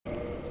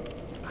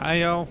Hi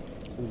y'all,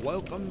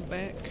 welcome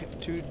back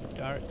to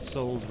Dark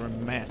Souls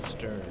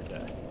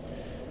Remastered.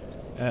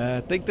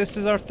 I think this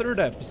is our third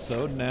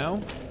episode now.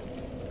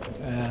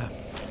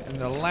 In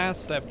the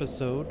last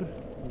episode,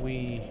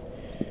 we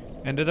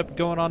ended up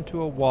going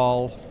onto a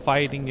wall,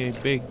 fighting a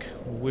big,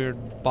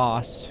 weird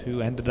boss who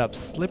ended up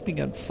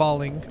slipping and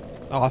falling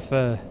off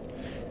a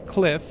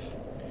cliff.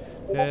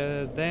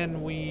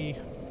 Then we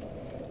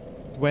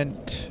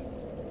went...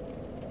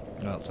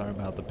 Oh, sorry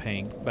about the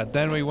ping. But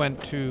then we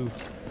went to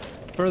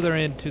further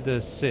into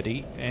the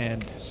city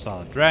and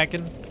saw a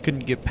dragon.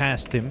 Couldn't get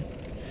past him.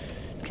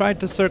 Tried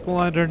to circle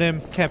under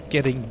him. Kept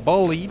getting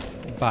bullied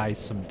by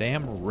some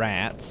damn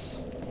rats.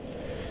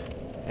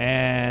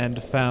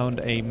 And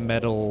found a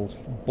metal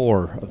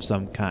boar of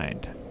some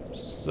kind.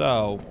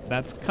 So,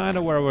 that's kind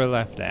of where we're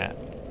left at.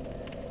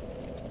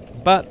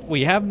 But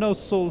we have no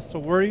souls to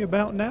worry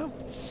about now.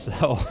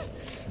 So,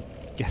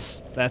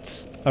 guess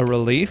that's a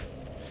relief.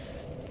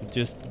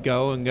 Just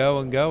go and go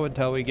and go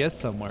until we get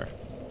somewhere.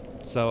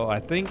 So I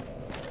think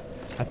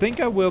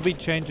I will be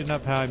changing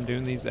up how I'm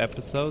doing these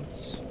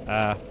episodes.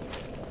 I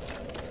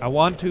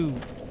want to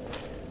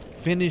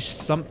finish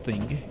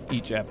something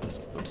each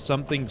episode,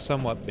 something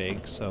somewhat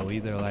big. So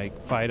either like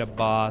fight a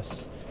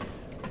boss,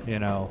 you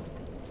know,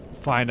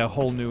 find a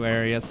whole new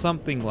area,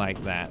 something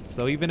like that.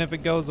 So even if it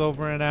goes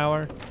over an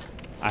hour,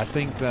 I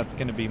think that's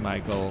going to be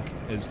my goal,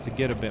 is to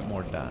get a bit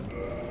more done.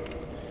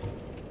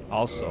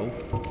 Also,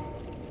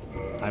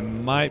 I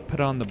might put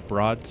on the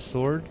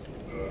broadsword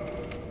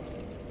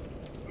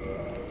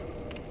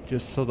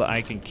just so that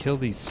I can kill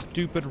these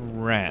stupid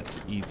rats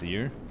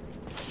easier.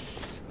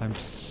 I'm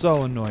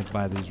so annoyed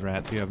by these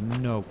rats, you have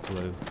no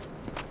clue.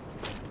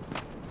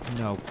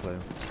 No clue.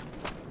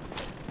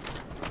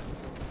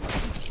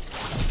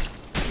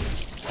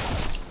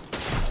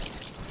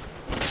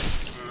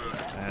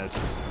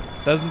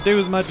 Doesn't do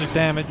as much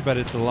damage, but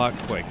it's a lot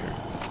quicker.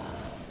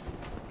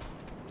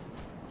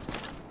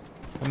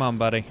 Come on,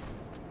 buddy.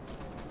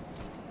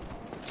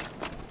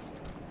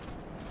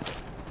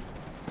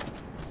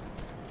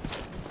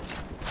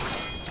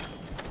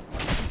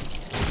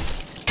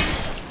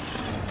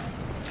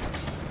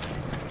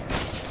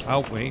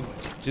 Oh, wait.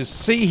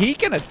 Just see, he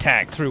can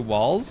attack through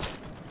walls.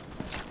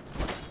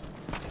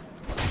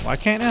 Why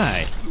can't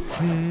I?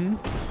 You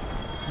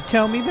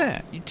tell me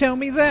that. You tell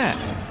me that.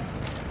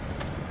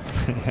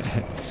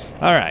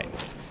 Alright.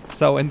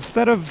 So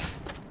instead of...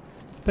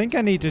 I think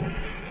I need to...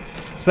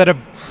 Instead of...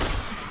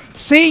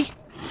 See?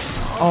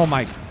 Oh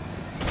my...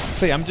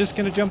 See, I'm just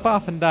gonna jump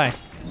off and die.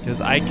 Because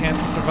I can't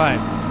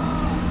survive.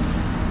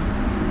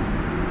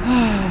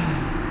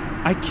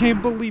 I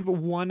can't believe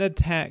one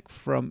attack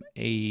from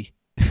a...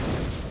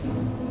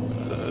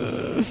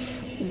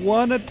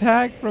 one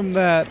attack from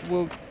that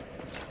will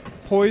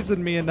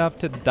poison me enough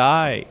to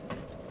die.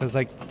 Because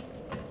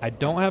I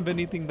don't have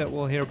anything that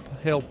will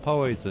heal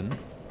poison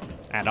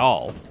at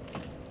all.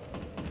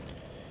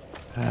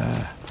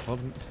 Well,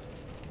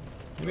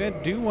 maybe I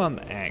do want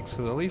the axe,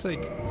 because at least I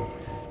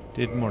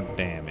did more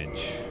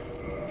damage.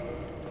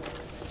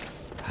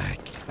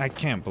 I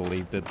can't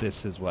believe that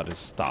this is what is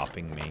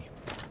stopping me.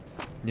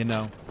 You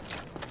know?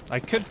 I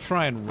could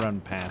try and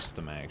run past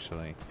them,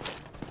 actually.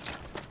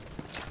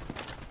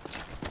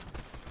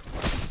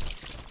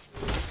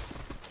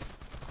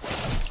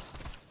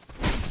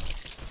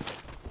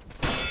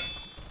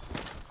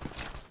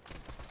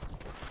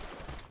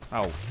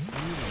 Oh,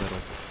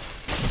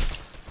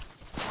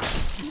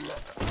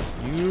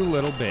 you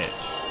little bitch.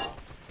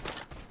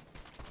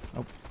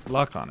 Oh,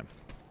 luck on him.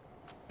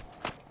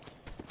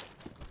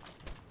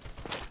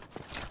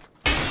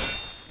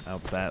 Oh,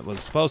 that was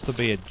supposed to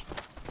be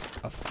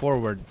a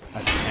forward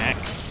attack.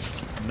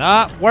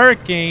 Not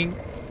working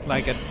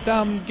like a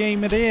dumb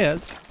game it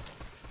is.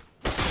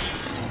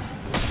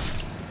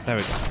 There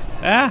we go.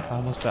 Ah,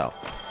 almost fell.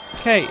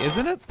 Okay,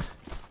 isn't it?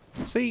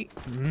 See?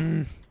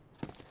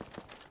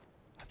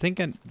 I think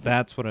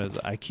that's what it is.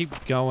 I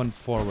keep going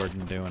forward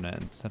and doing it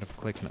instead of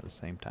clicking at the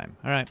same time.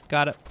 Alright,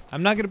 got it.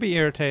 I'm not going to be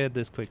irritated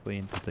this quickly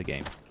into the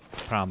game.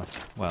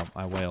 Promise. Well,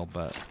 I will,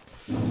 but...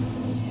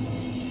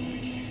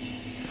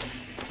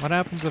 What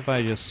happens if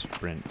I just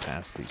sprint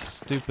past these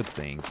stupid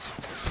things?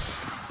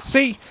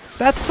 See?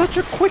 That's such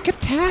a quick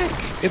attack!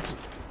 It's...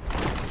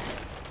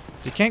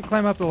 You can't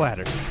climb up the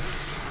ladder.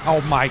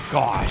 Oh my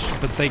gosh,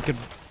 but they could...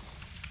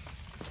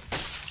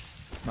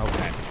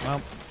 Okay,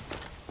 well,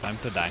 time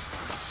to die.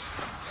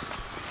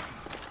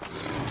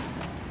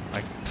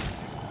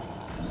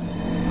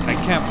 I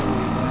can't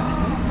believe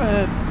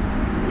that.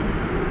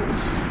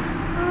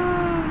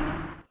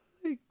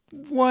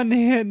 One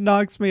hit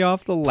knocks me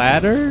off the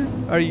ladder?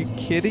 Are you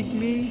kidding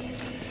me?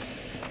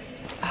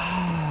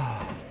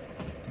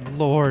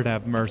 Lord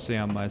have mercy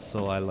on my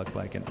soul, I look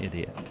like an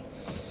idiot.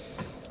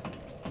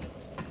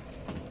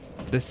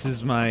 This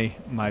is my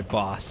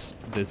boss,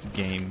 this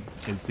game,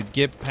 is to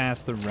get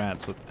past the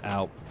rats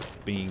without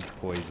being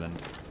poisoned.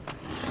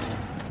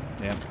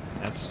 Yep,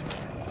 that's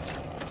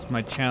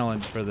my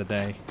challenge for the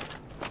day.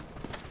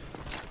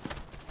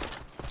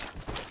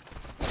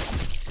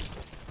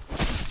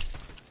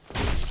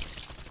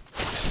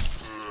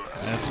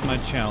 That's my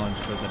challenge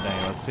for the day.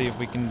 Let's see if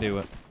we can do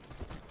it.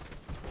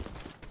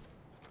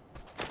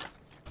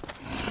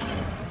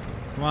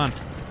 Come on.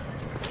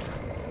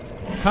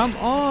 Come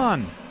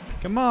on!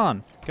 Come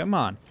on! Come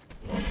on!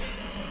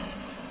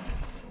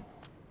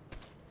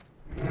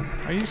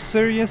 Are you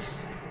serious?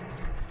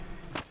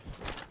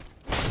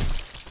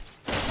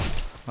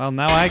 Well,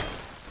 now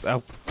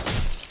oh.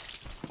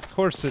 Of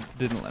course it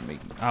didn't let me.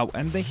 Oh,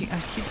 and I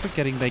keep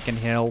forgetting they can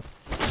heal.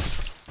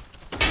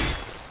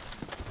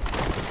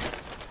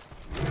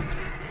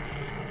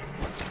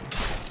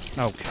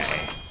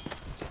 Okay.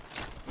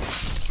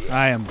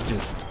 I'm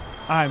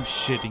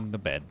shitting the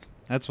bed.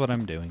 That's what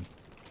I'm doing.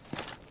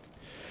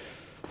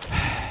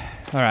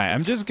 Alright,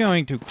 I'm just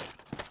going to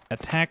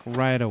attack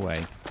right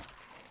away.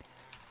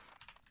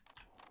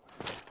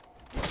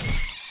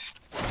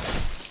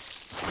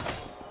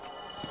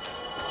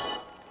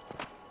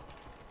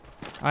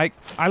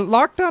 I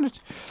locked on it.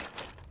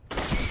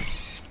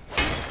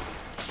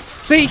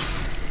 See?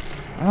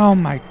 Oh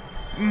my.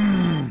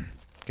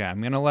 Okay, I'm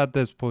gonna let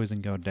this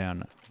poison go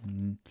down.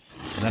 And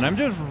then I'm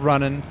just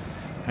running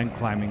and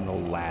climbing the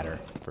ladder,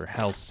 for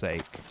hell's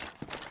sake.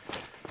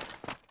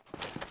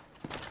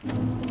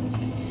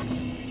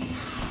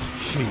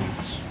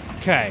 Jeez.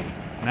 Okay,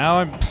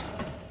 now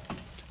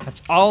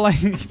that's all I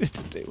needed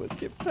to do was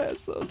get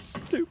past those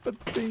stupid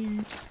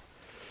things.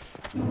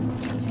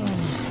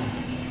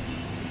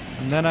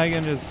 And then I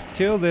can just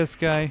kill this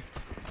guy.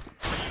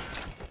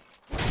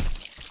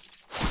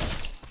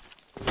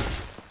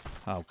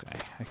 Okay,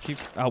 I keep...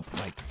 Oh,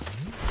 my...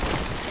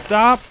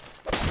 Stop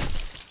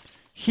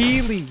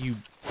healing, you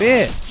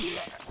bitch!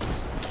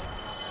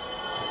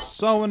 It's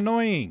so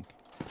annoying.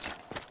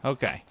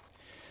 Okay.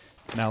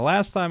 Now,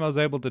 last time I was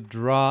able to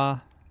draw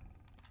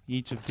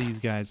each of these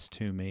guys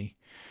to me.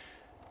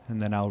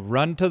 And then I'll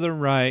run to the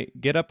right,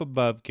 get up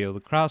above, kill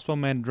the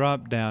crossbowman,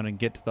 drop down, and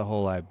get to the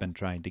hole I've been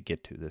trying to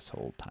get to this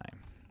whole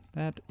time.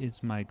 That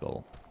is my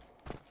goal.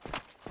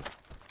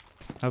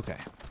 Okay.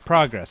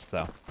 Progress,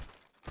 though.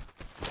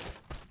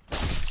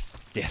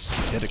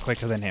 Yes, did it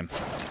quicker than him.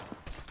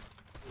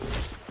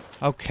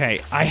 Okay,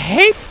 I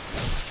hate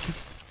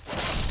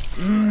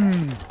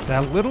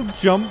that little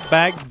jump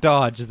back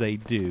dodge they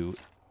do.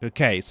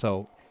 Okay,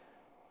 so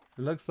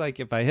it looks like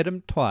if I hit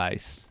them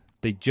twice,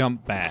 they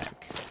jump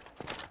back.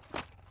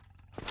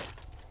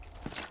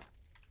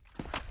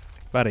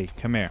 Buddy,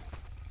 come here.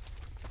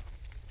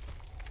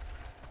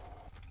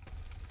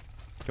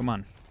 Come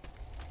on.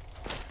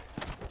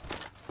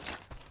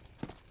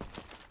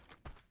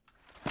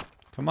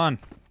 Come on.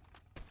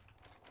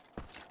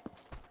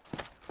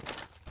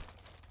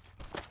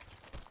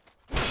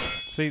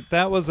 See,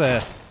 that was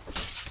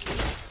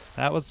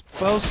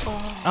supposed to...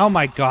 Oh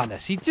my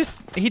goodness, he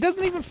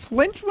doesn't even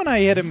flinch when I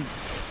hit him.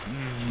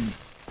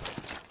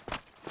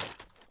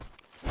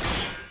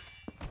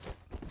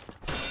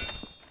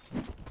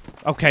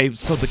 Okay,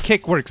 so the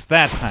kick works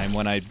that time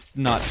when I'm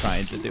not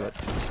trying to do it.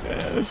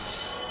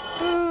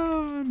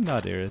 I'm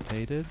not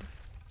irritated.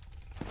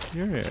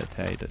 You're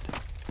irritated.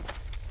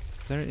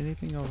 Is there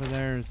anything over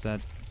there? Is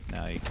that...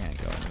 No, you can't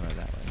go anywhere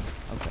that way.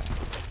 Okay.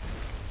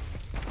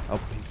 Oh,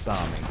 he saw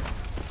me.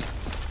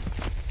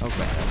 Okay,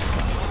 that's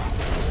fine.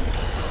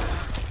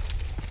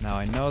 Now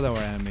I know there were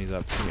enemies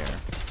up here.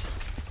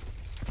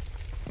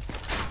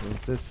 Is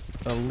this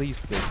at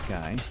least this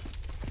guy?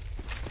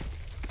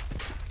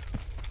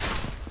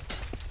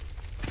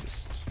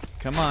 Just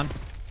come on.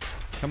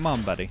 Come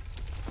on, buddy.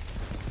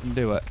 You can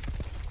do it.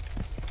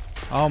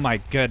 Oh my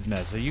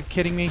goodness, are you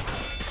kidding me?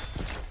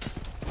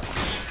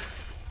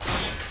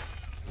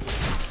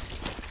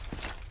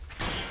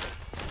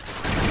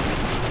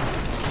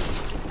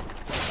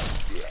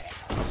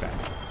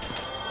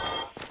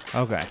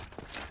 Okay.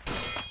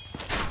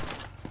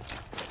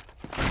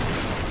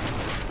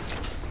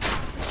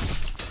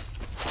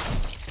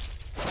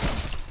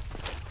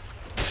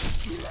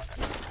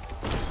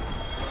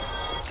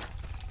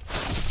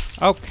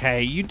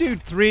 Okay, you do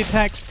 3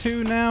 attacks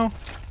too now?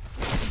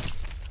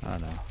 Oh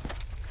no.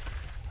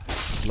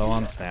 Low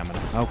on stamina.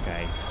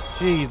 Okay.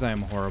 Jeez,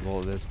 I'm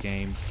horrible at this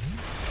game.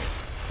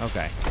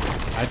 Okay.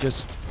 I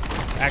just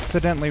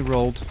accidentally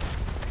rolled.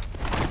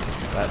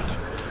 But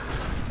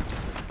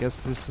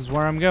guess this is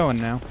where I'm going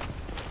now.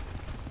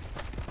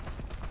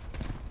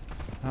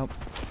 Oh.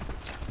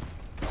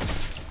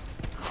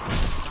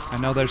 I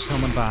know there's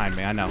someone behind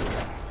me, I know.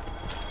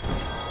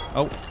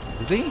 Oh,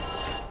 is he?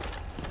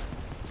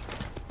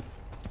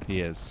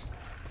 He is.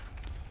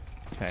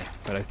 Okay,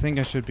 but I think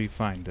I should be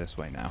fine this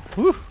way now.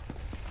 Whew!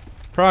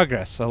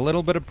 Progress, a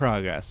little bit of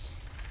progress.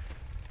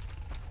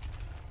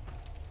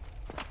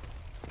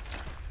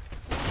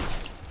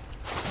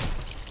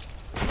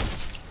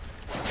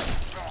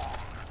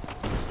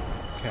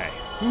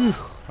 Whew.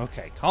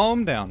 Okay,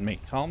 calm down,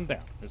 mate. Calm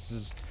down. This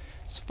is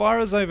as far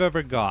as I've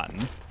ever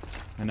gotten.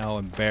 I know,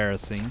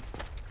 embarrassing.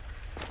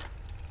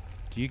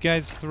 Do you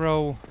guys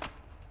throw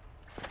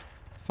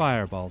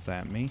fireballs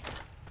at me?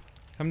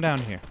 Come down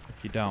here,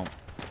 if you don't.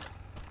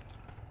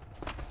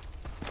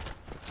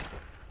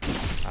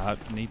 I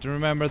need to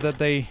remember that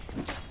they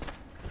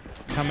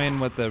come in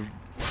with the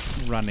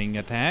running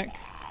attack.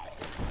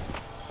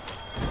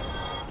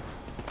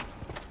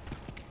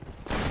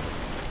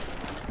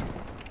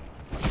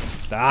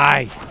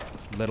 Die,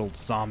 little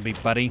zombie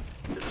buddy.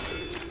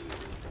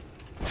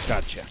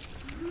 Gotcha.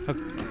 Okay.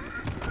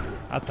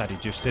 I thought he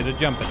just did a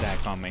jump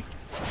attack on me.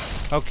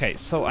 Okay,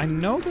 so I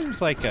know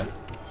there's like a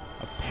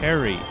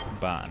parry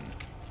button.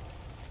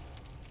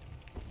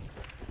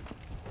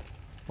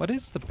 What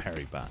is the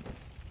parry button?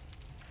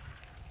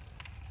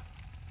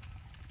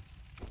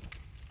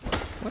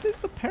 What is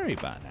the parry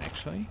button,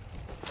 actually?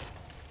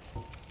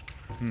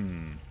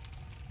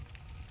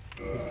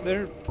 Is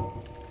there...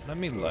 Let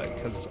me look,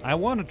 because I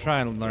want to try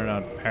and learn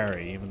how to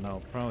parry, even though I'll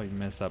probably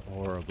mess up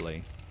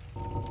horribly.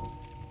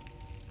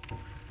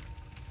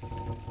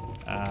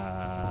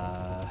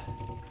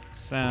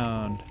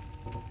 Sound.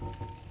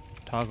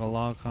 Toggle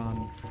lock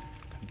on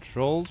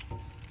controls.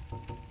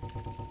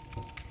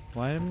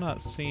 Why am I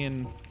not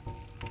seeing...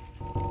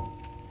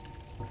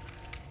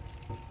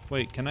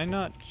 Wait, can I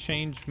not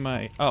change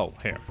my... Oh,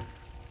 here.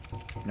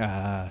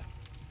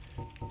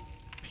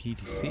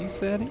 PDC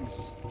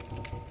settings?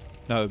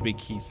 No, it would be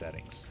key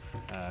settings.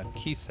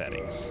 Key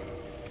settings.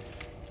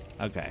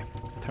 Okay.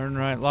 Turn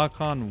right,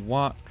 lock on,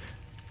 walk,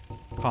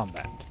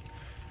 combat.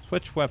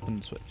 Switch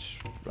weapon, switch.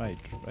 Right.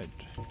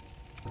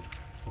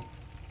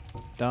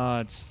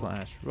 Dodge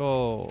 /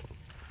 roll.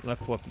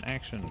 Left weapon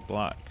action,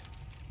 block.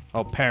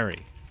 Oh, parry.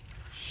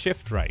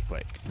 Shift right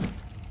click.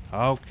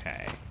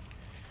 Okay.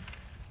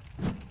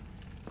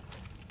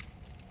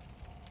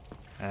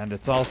 And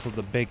it's also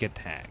the big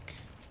attack.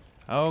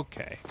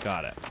 Okay,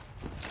 got it.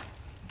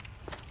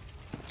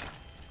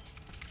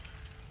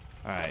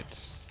 Alright,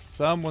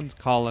 someone's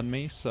calling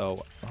me,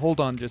 so hold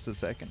on just a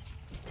second.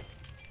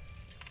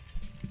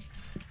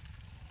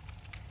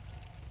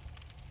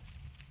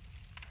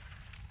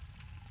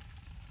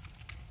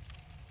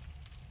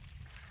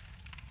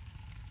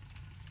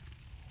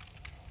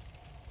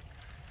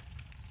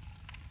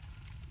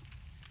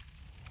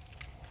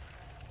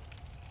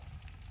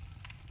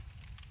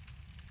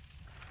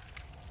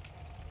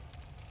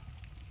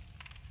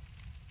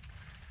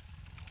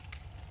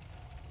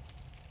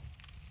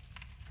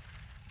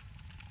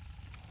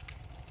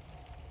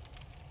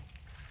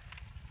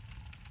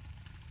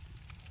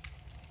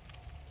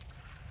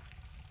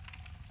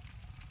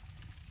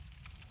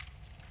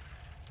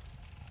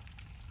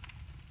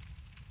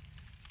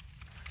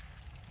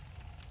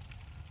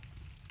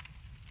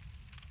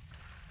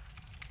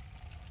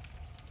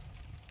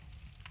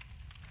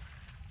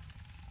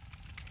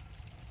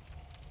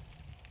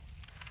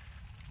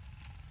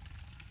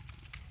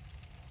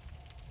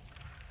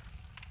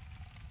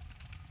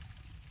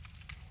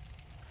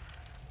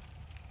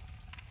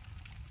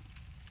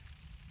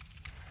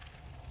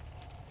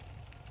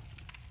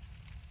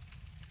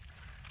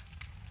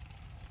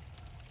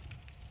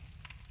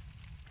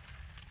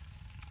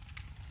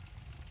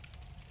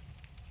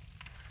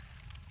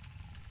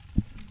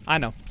 I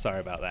know,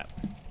 sorry about that,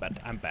 but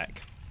I'm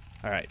back.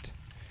 Alright.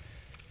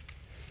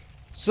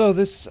 So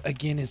this,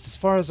 again, is as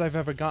far as I've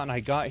ever gotten.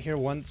 I got here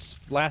once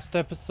last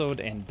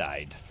episode and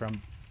died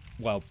from,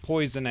 well,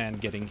 poison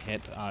and getting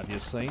hit,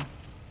 obviously.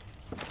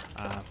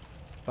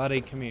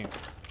 Buddy, come here.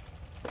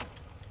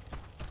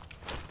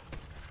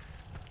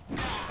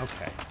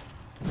 Okay.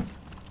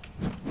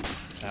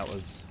 That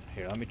was...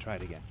 Here, let me try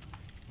it again.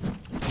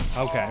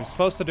 Okay, I'm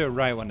supposed to do it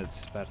right when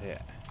it's about to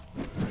hit.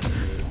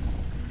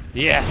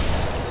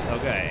 Yes!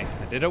 Okay,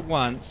 I did it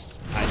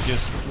once. I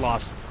just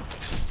lost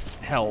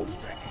health.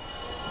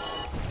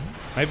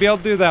 Maybe I'll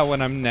do that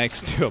when I'm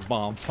next to a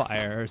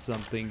bonfire or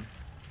something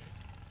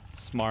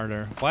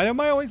smarter. Why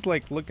am I always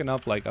like looking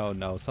up like, oh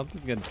no,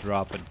 something's gonna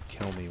drop and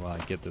kill me while I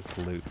get this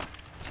loot?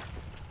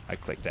 I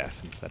clicked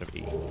F instead of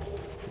E.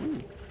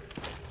 Ooh.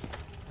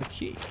 A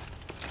key.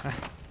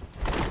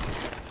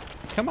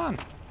 Come on.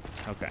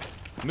 Okay.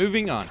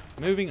 Moving on.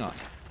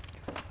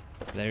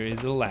 There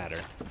is a ladder.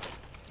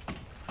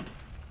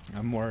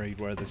 I'm worried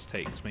where this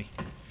takes me.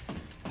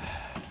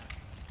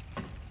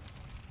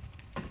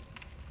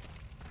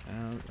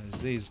 Well,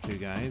 there's these two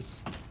guys.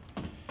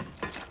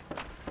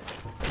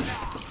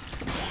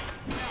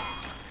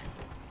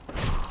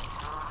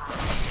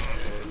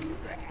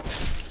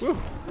 Woo!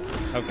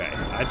 Okay,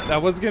 I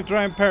was gonna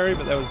try and parry,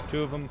 but that was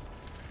two of them.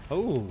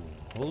 Oh,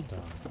 hold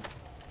on.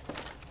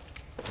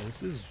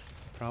 This is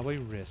probably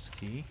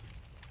risky.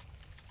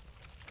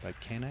 But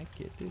can I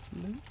get this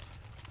loot?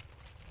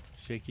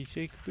 Shaky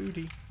shake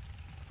booty.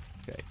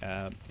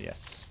 Okay,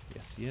 yes.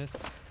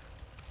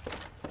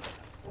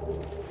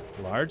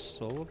 Large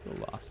soul of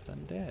the lost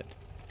undead.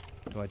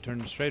 Do I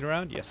turn straight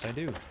around? Yes, I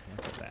do.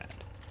 Look at that.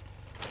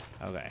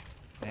 Okay,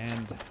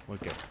 and we're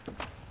good.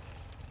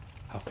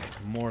 Okay,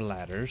 more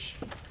ladders.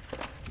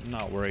 I'm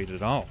not worried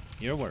at all.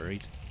 You're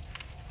worried.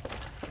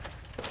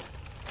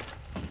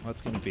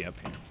 What's gonna be up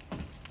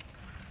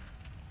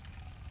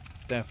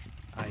here?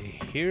 I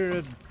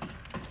hear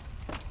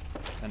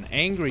an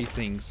angry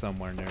thing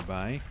somewhere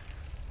nearby.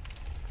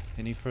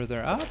 Any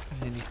further up?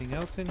 Anything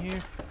else in here?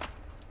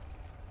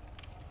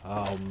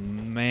 Oh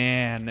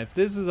man, if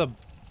this is a...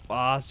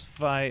 boss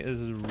fight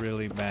is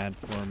really bad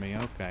for me.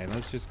 Okay,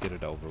 let's just get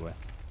it over with.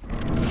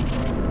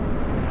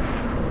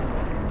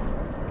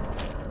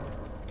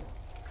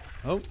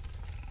 Oh.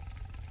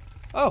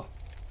 Oh!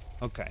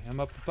 Okay, I'm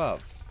up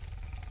above.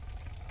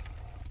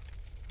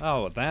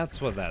 Oh,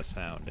 that's what that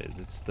sound is.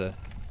 It's the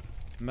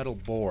metal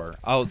boar.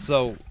 Oh,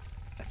 so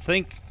I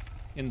think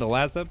in the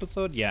last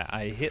episode, yeah,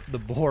 I hit the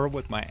boar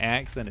with my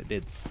axe and it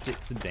did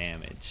 6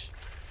 damage.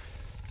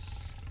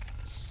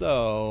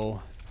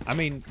 So, I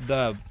mean,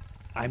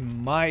 I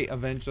might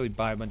eventually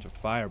buy a bunch of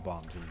fire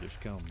bombs and just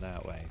kill them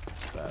that way,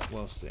 but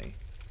we'll see.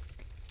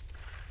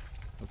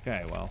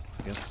 Okay, well,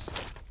 I guess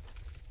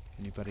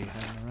anybody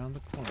hanging around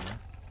the corner.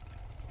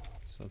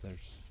 So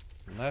there's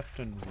left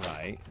and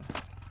right.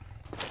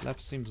 Left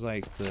seems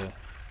like the...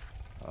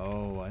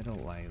 Oh, I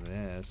don't like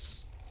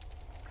this.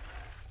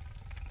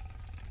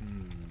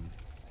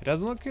 It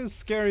doesn't look as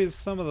scary as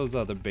some of those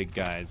other big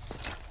guys.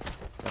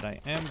 But I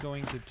am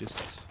going to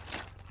just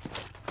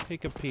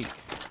take a peek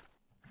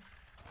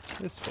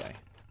this way.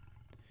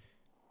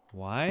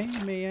 Why,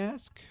 you may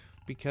ask?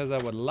 Because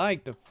I would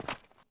like to...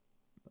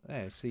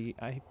 There, see,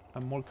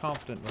 I'm more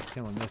confident with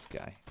killing this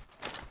guy.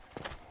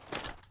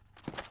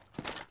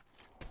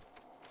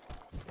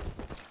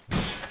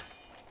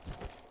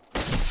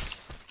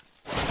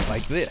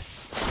 Like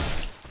this.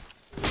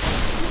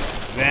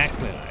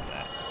 Exactly like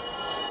that.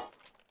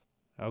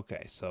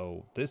 Okay,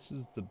 so this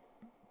is the...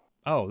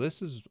 Oh,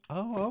 this is...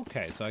 Oh,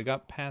 okay, so I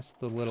got past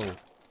the little...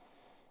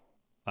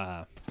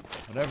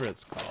 whatever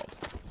it's called.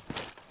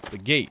 The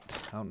gate.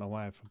 I don't know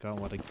why I forgot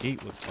what a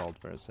gate was called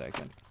for a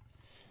second.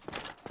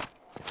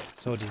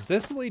 So does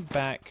this lead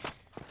back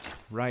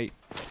right...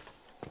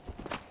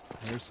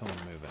 There's someone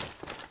moving.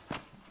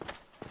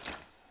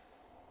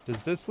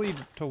 Does this lead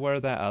to where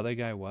that other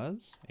guy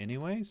was,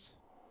 anyways?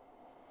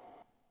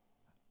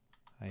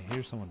 I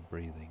hear someone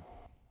breathing.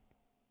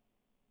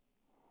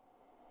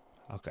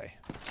 Okay.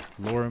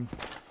 Lure him.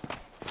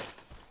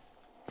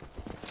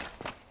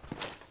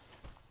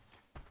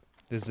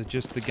 Is it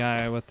just the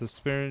guy with the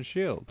spear and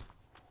shield?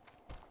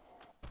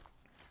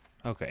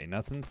 Okay,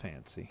 nothing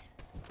fancy.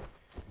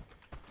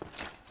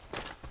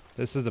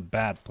 This is a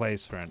bad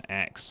place for an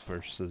axe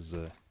versus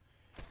a...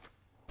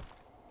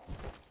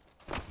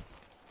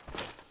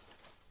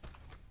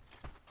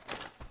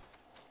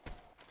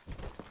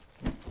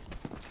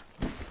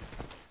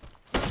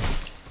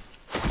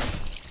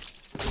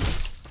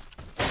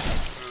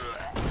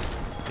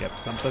 Yep,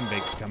 something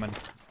big's coming.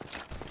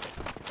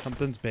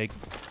 Something's big.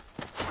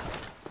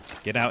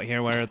 Get out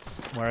here where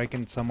I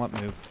can somewhat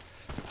move.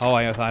 Oh,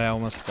 I thought I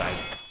almost died.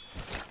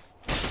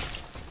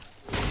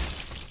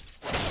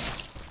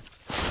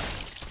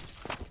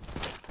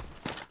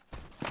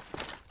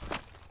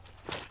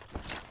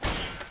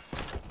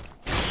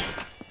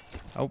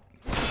 Oh,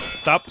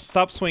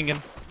 stop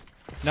swinging.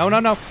 No.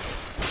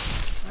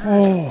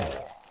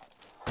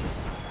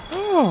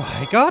 Oh,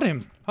 I got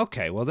him.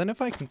 Okay, well then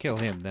if I can kill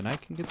him, then I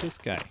can get this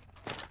guy.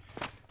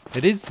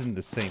 It is in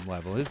the same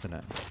level, isn't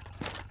it?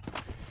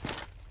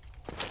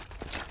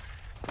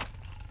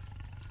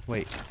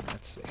 Wait,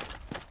 let's see.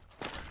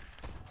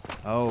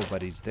 Oh,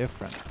 but he's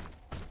different.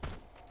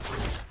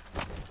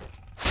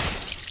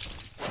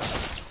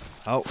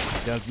 Oh,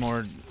 he does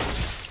more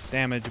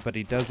damage, but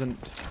he doesn't...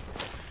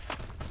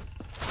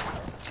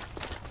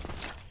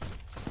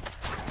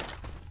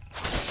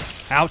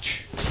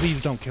 Ouch!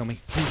 Please don't kill me.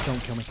 Please don't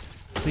kill me.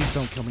 Please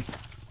don't kill me.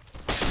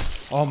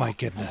 Oh my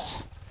goodness.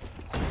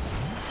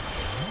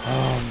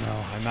 Oh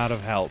no, I'm out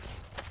of health.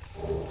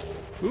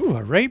 Ooh,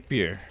 a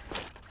rapier.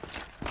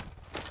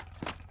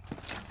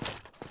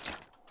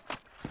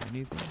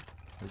 Anything?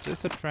 Is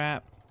this a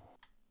trap?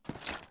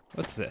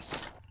 What's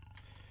this?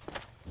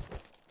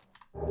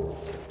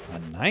 A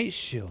night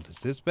shield. Is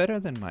this better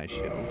than my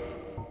shield?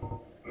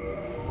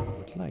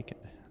 Would like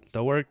it.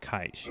 Lower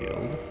kite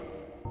shield.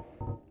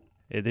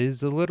 It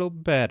is a little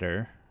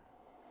better.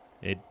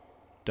 It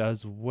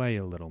does weigh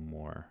a little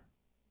more.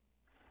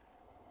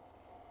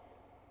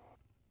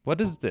 What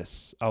is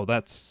this? Oh,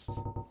 that's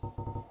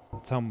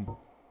how...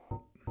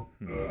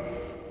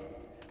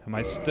 Am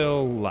I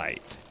still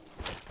light?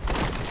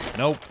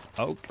 Nope.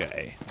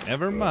 Okay.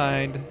 Never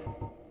mind.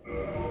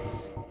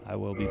 I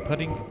will be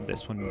putting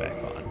this one back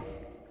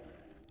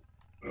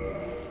on.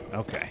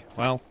 Okay.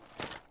 Well,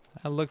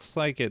 that looks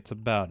like it's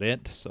about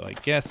it. So I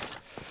guess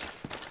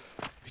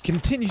we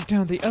continue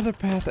down the other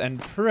path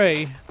and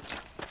pray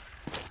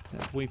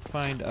that we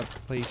find a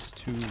place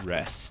to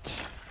rest.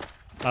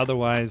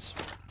 Otherwise,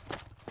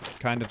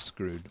 kind of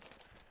screwed.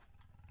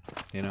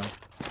 You know?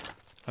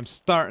 I'm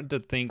starting to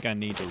think I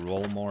need to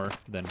roll more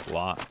than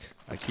block.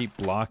 I keep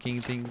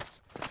blocking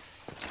things.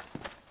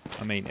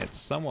 I mean, it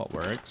somewhat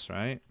works,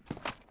 right?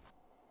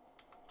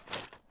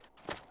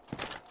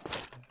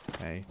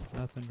 Okay,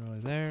 nothing really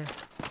there.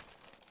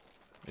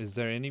 Is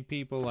there any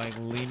people like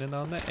leaning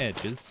on the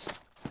edges?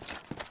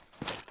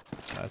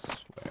 I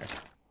swear.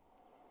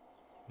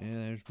 Yeah,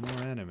 there's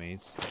more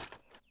enemies.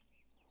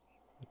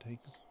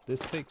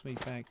 This takes me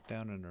back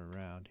down and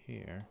around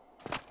here.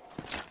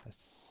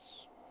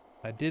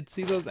 I did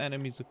see those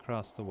enemies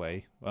across the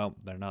way. Well,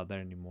 they're not there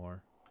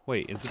anymore.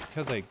 Wait, is it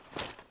because I...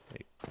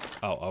 Wait.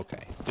 Oh,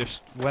 okay.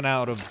 Just went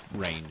out of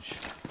range.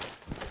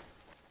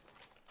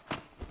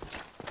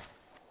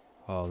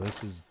 Oh,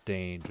 this is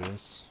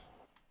dangerous.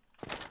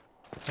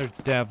 There's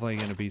definitely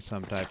going to be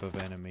some type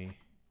of enemy.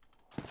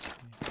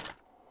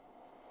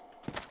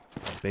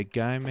 A big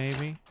guy,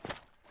 maybe?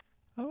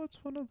 Oh,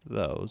 it's one of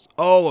those.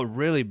 Oh, a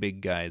really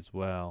big guy as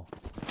well.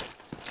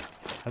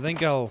 I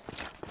think I'll...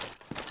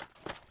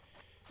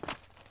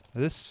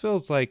 This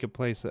feels like a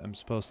place that I'm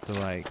supposed to,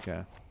 like,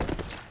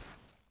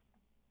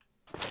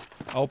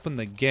 open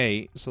the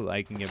gate so that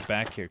I can get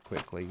back here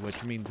quickly,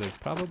 which means there's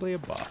probably a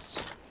boss.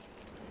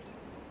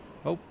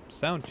 Oh,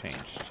 sound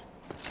changed.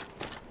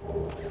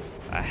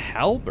 A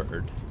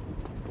halberd?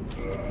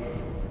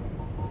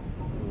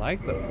 I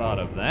like the thought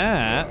of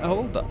that.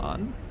 Hold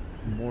on.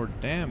 More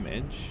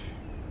damage.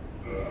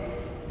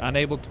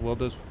 Unable to wield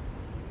this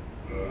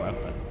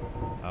weapon.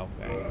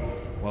 Okay.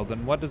 Well,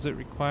 then what does it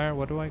require?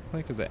 What do I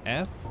click? Is it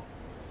F?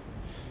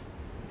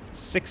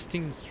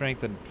 16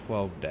 strength and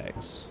 12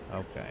 dex.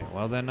 Okay.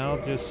 Well, then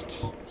I'll just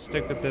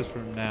stick with this for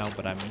now,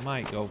 but I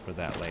might go for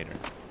that later.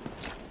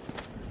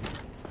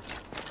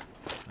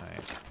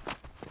 Alright.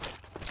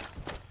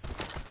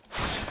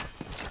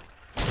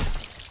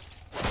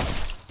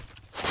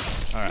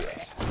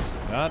 Alright.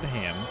 Got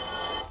him.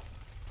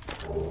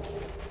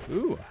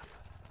 Ooh.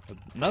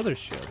 Another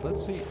shield.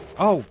 Let's see.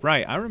 Oh,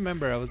 right. I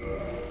remember I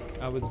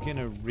was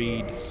gonna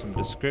read some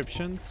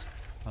descriptions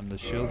on the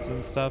shields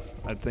and stuff.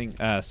 I think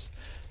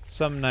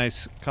some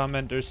nice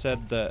commenter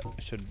said that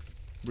I should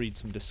read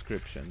some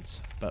descriptions,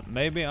 but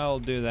maybe I'll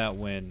do that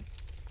when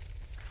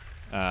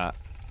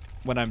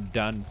I'm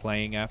done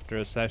playing after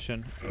a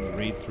session and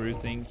read through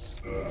things,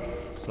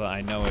 so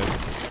I know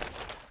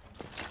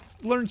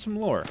learn some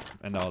lore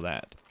and all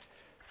that.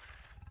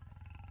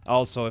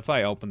 Also, if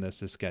I open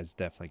this guy's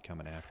definitely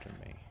coming after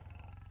me.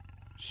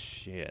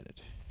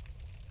 Shit.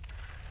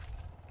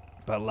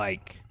 But,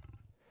 like,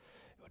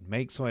 it would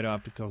make so I don't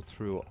have to go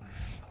through.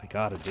 I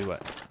gotta do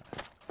it.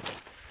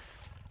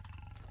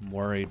 I'm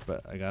worried,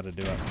 but I gotta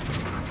do it.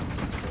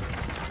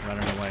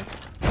 Running away.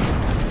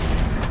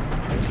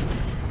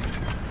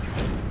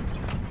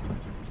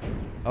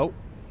 Oh,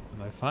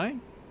 am I fine?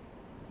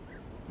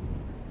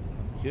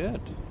 I'm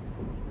good.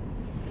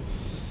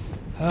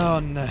 Oh,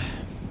 no.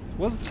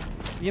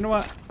 You know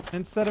what?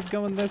 Instead of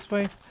going this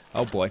way...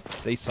 Oh boy,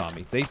 they saw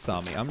me. They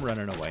saw me. I'm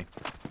running away.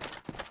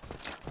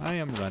 I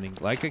am running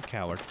like a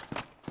coward.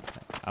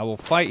 I will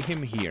fight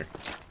him here.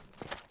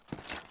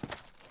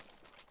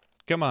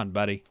 Come on,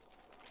 buddy.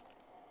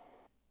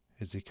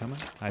 Is he coming?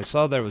 I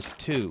saw there was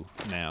 2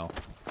 now.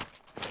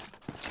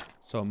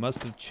 So it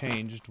must have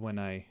changed when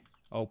I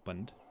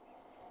opened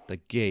the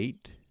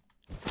gate.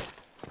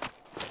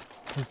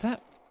 Is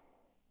that...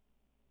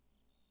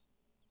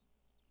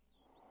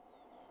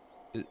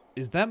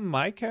 Is that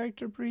my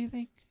character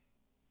breathing?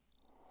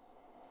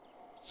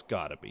 It's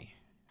gotta be.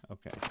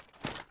 Okay.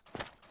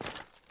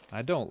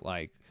 I don't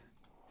like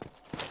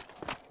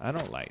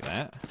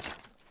that.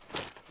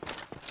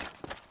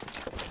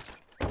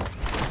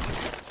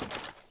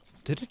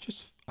 Did it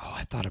just... Oh,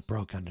 I thought it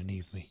broke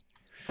underneath me.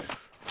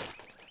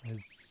 I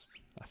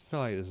feel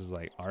like this is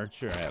like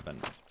Archer Heaven.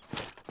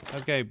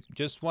 Okay,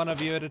 just one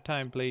of you at a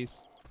time, please.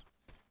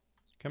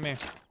 Come here.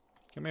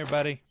 Come here,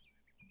 buddy.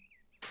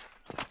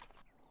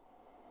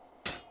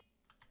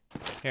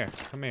 Here,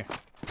 come here.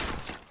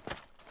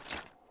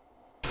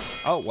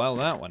 Oh, well,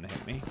 that one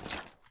hit me.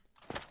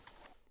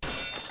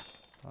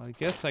 Well, I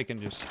guess I can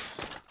just...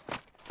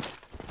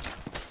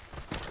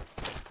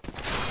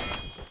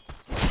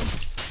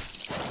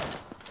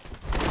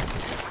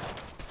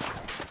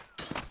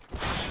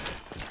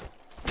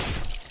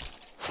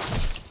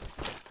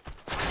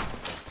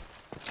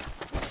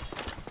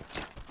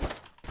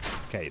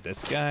 Okay,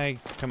 this guy...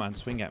 Come on,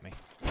 swing at me.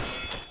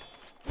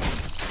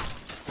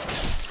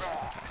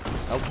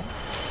 Oh.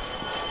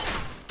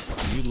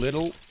 You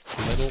little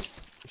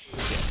shit.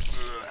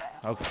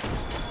 Okay.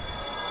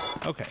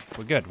 Okay,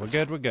 we're good, we're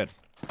good, we're good.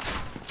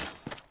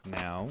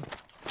 Now,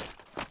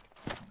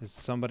 is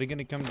somebody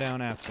gonna come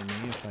down after me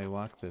if I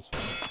walk this way?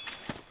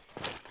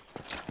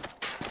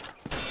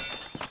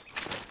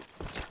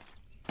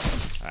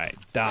 Alright,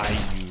 die,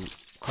 you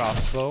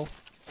crossbow.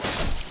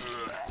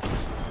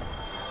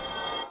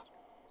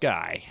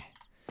 Guy.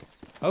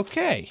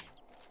 Okay.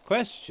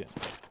 Question.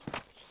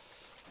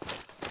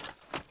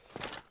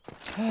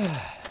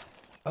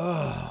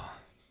 Oh,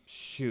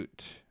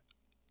 shoot.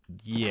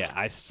 Yeah,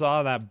 I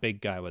saw that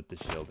big guy with the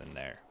shield in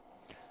there.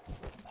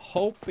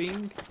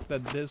 Hoping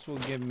that this will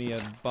give me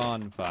a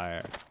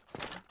bonfire.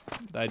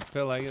 I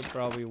feel like it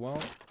probably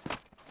won't.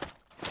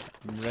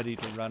 I'm ready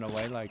to run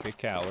away like a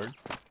coward.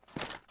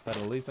 But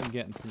at least I'm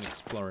getting some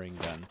exploring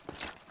done.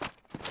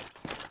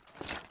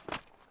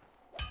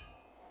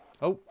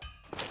 Oh,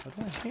 what's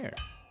that here?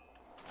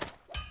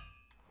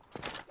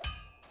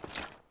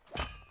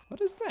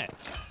 What is that?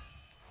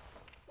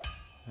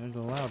 There's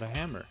allowed a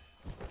hammer.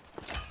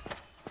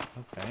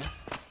 Okay.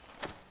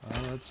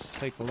 Well, let's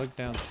take a look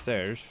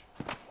downstairs.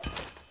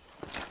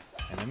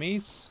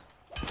 enemies.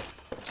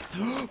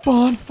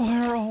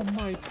 Bonfire! Oh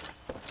my...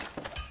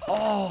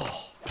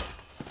 Oh!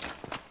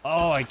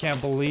 Oh, I can't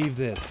believe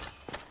this.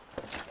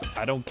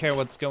 I don't care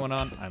what's going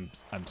on.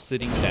 I'm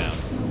sitting down.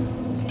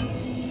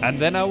 And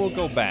then I will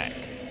go back.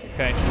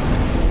 Okay?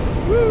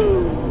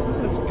 Woo!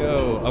 Let's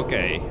go.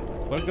 Okay.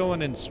 We're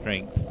going in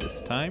strength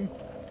this time.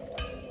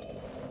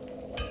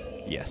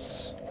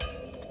 Yes.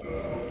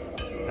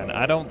 And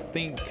I don't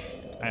think...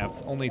 I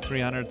have only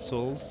 300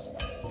 souls.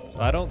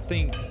 So I don't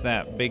think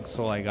that big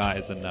soul I got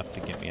is enough to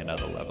get me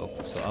another level.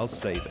 So I'll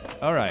save it.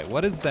 Alright,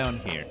 what is down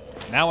here?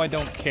 Now I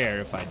don't care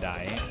if I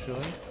die,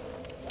 actually.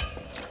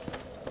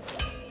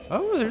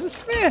 Oh, there's a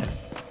smith!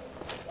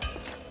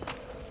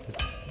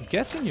 I'm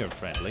guessing you're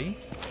friendly.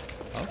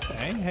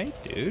 Okay, hey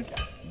dude.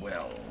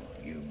 Well,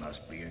 you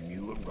must be a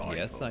new arrival.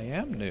 Yes, I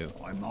am new.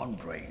 I'm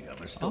Andre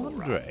of a store.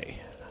 Andre.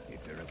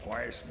 If you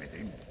require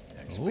smithing,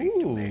 then speak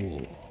to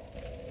me.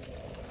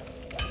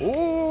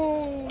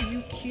 Oh,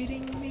 you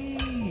kidding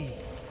me?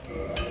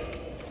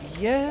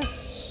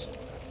 Yes.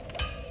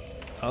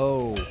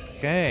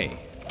 Okay.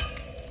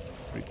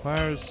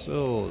 Requires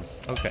souls.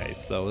 Okay,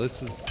 so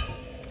this is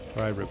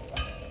where I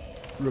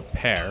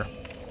repair.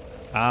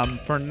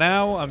 For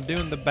now, I'm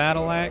doing the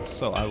battle axe,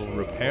 so I will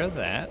repair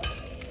that.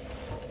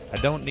 I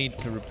don't need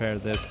to repair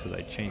this because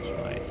I changed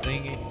my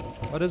thingy.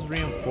 What does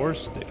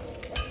reinforce do?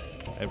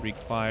 It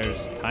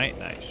requires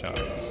titanite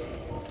shards.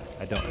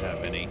 I don't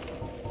have any.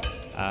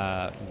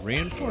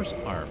 Reinforce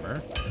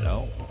armor.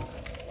 No.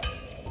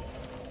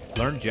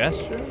 Learn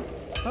gesture?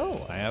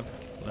 Oh, I have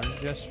learn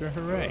gesture.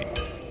 Hooray.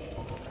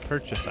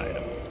 Purchase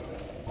item.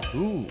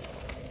 Ooh.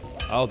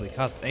 Oh, they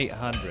cost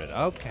 800.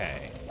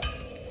 Okay.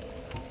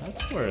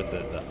 That's worth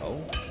it,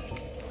 though.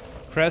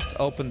 Crest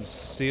opens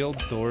sealed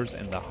doors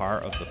in the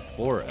heart of the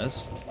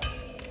forest.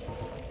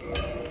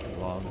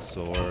 Long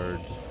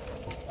sword.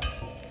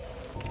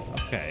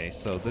 Okay,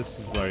 so this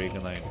is where you're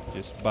gonna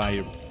just buy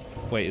your...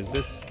 Wait, is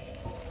this...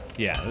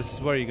 Yeah, this is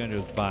where you're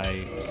gonna just buy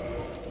just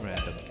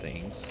random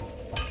things.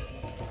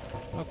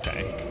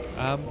 Okay.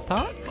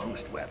 Talk?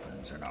 Most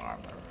weapons and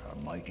armor are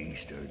mighty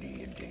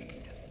sturdy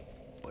indeed.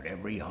 But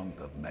every hunk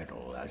of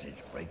metal has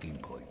its breaking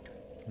point.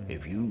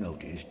 If you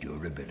notice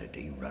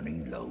durability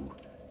running low,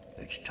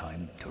 it's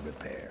time to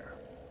repair.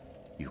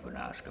 You can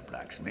ask a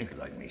blacksmith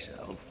like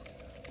myself,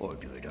 or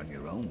do it on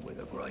your own with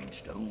a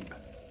grindstone.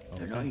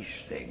 The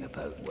nice thing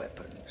about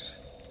weapons,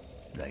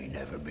 they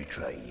never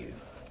betray you.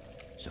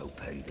 So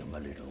pay them a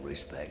little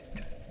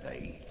respect,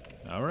 eh?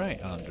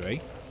 Alright,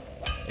 Andre.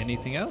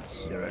 Anything else?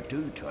 There are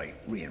two types.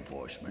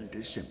 Reinforcement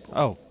is simple.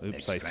 Oh,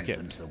 oops, it I skipped.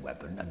 strengthens the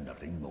weapon and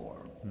nothing more.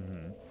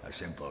 A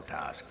simple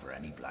task for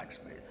any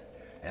blacksmith.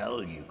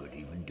 Hell, you could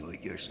even do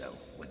it yourself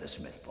with a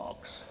smith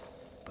box.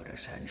 But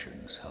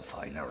Ascension's a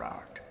finer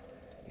art.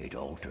 It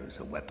alters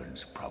a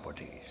weapon's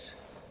properties.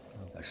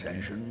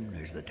 Ascension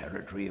is the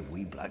territory of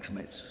we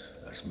blacksmiths.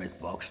 A smith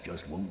box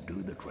just won't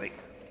do the trick.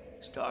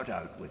 Start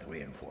out with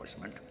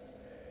reinforcement.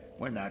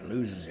 When that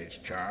loses its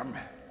charm,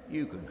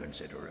 you can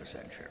consider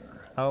Ascension.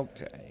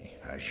 Okay.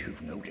 As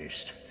you've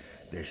noticed,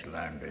 this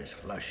land is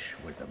flush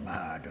with the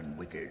mad and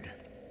wicked.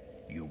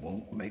 You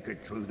won't make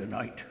it through the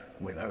night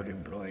without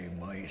employing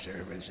my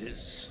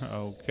services.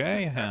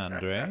 Okay,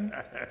 Andre.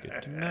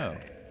 Good to know.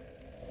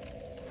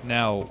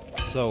 Now,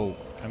 so,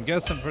 I'm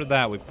guessing for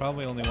that, we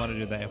probably only want to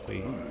do that if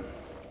we...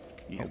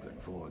 You can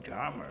forge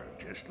armor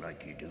just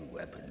like you do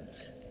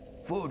weapons.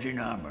 Forging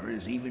armor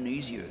is even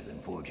easier than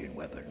forging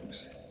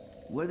weapons.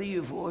 Whether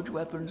you forge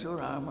weapons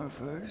or armor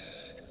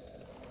first,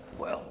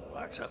 well,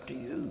 that's up to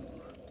you.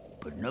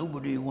 But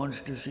nobody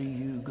wants to see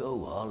you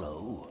go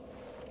hollow.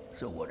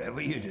 So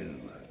whatever you do,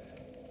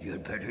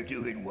 you'd better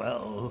do it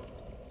well.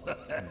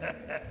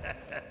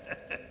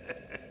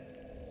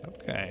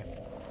 Okay.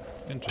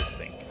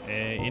 Interesting.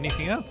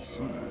 Anything else?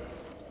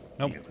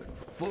 Nope.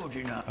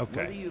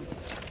 Okay.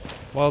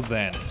 Well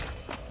then,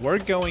 we're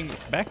going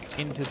back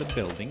into the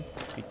building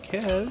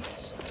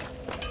because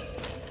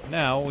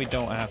now we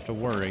don't have to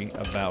worry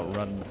about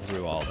running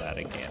through all that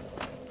again.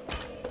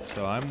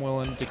 So I'm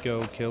willing to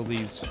go kill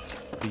these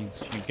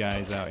few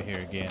guys out here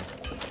again,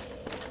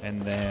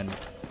 and then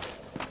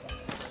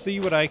see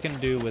what I can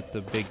do with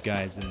the big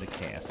guys in the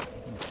castle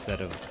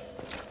instead of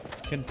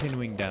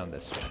continuing down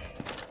this way.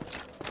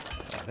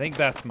 I think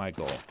that's my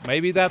goal.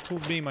 Maybe that will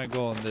be my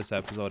goal in this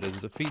episode, is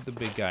defeat the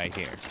big guy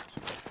here.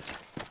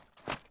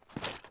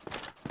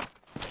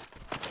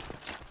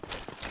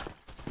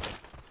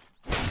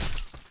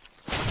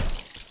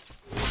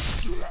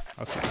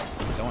 Okay,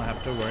 don't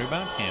have to worry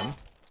about him.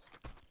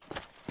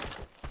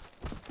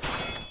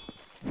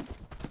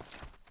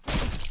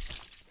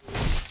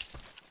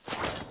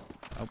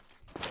 Oh.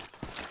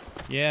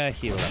 Yeah,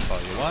 heal up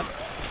all you want.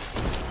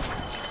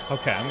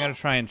 Okay, I'm gonna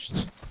try and...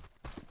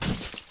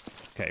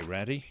 Okay,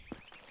 ready?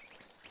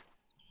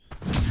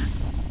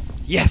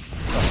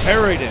 Yes! I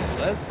parried him!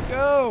 Let's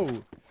go!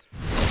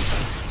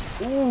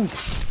 Ooh!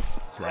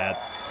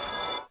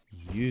 That's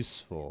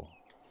useful.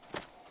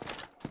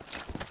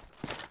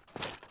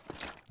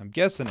 I'm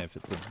guessing if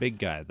it's a big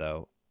guy,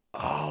 though.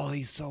 Oh,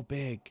 he's so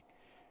big.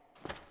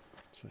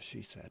 That's what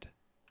she said.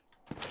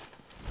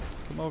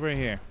 Come over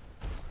here.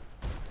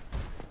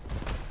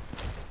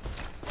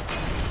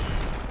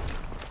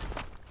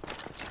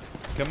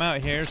 Come out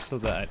here so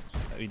that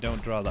we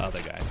don't draw the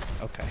other guys.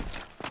 Okay.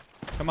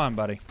 Come on,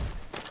 buddy.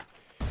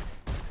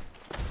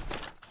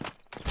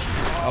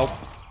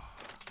 Oh.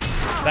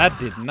 That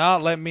did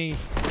not let me...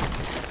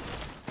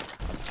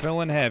 I'm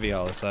feeling heavy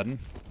all of a sudden.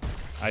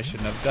 I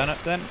shouldn't have done it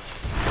then.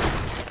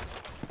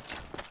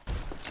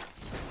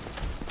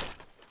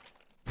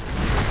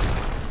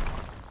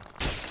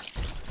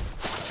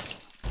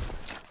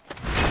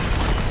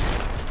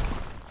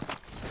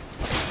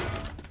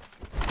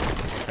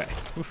 Okay.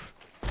 Oof.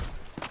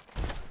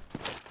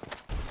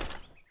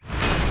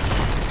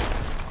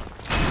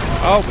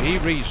 Oh, he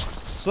reached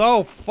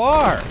so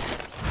far.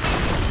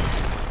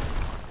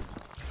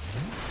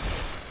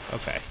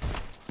 Okay.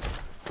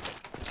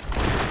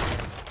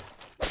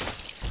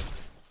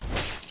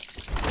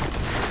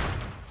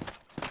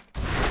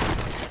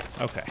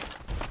 Okay.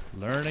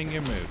 Learning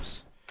your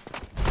moves.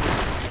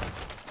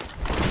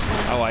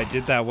 Oh, I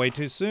did that way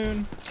too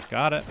soon.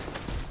 Got it.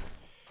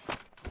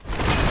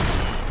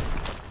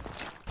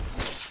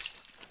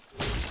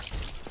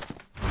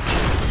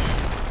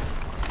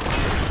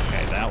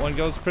 Okay, that one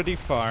goes pretty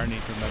far.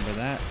 Need to remember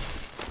that.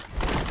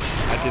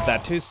 I did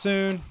that too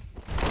soon.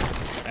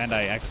 And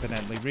I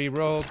accidentally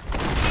re-rolled.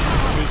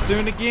 Too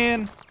soon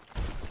again.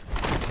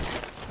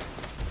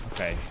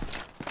 Okay.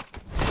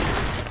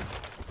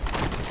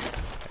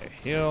 Okay,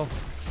 heal.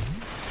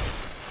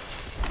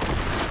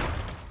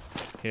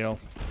 Heal.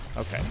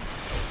 Okay.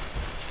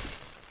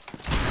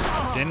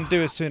 Didn't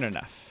do it soon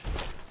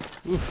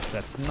enough. Oof,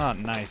 that's not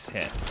a nice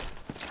hit.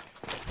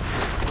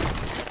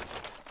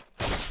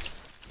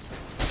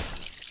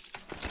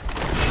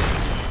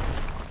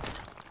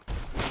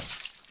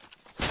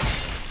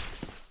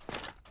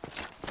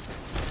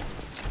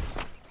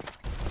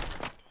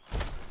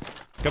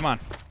 Come on.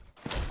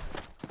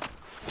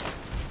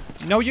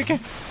 No, you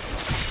can't.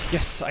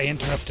 Yes, I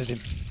interrupted him.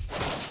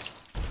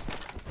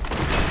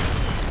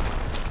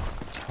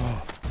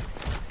 Oh.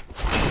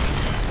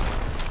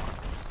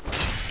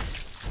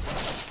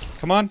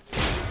 Come on.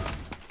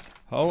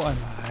 Oh,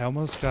 I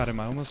almost got him.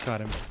 I almost got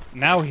him.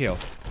 Now heal.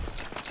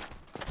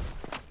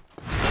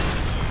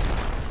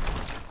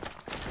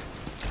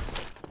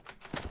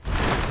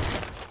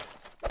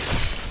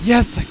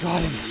 Yes, I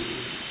got him.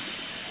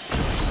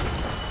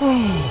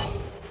 Oh.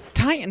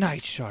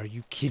 Titanite, are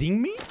you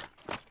kidding me?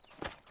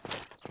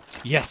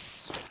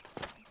 Yes.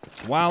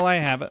 While I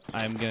have it,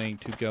 I'm going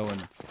to go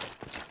and...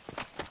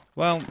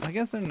 Well, I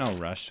guess there's no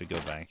rush to go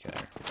back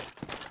there.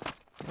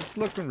 Let's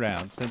look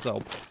around, since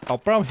I'll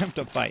probably have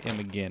to fight him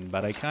again,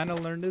 but I kind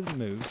of learned his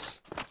moves.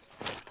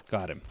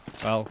 Got him.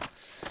 Well,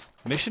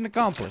 mission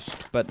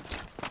accomplished, but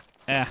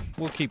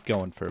we'll keep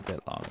going for a bit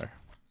longer.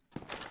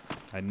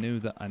 I know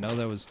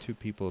there was 2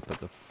 people up at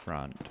the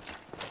front.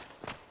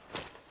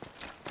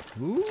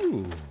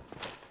 Ooh.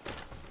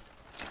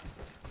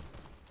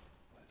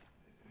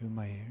 Who am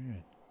I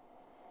hearing?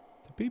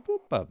 The people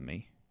above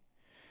me.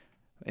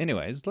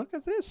 Anyways, look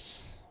at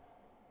this.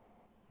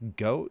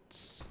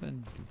 Goats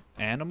and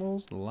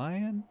animals,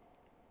 lion.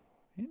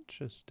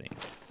 Interesting.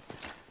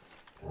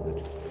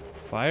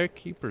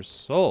 Firekeeper's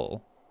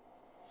soul.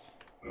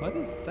 What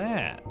is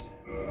that?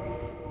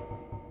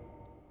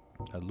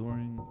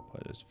 Alluring.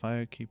 What is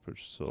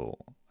Firekeeper's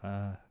soul?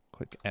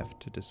 Click F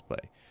to display.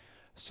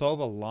 Soul of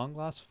a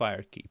long-lost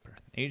firekeeper.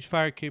 Each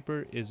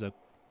firekeeper is a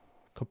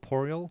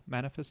corporeal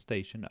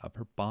manifestation of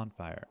her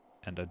bonfire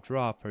and a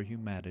draw for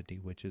humanity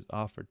which is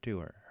offered to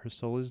her. Her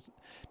soul is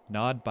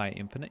gnawed by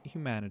infinite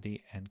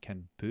humanity and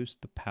can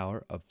boost the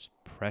power of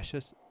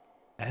precious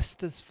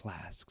Estus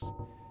flasks.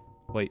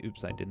 Wait,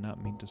 oops, I did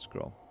not mean to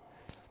scroll.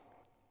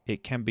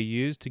 It can be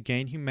used to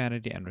gain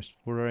humanity and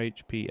restore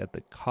HP at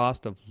the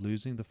cost of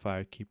losing the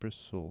firekeeper's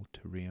soul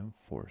to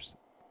reinforce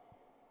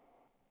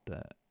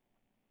the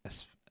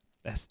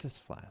Estus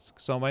flask.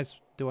 So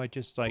do I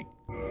just like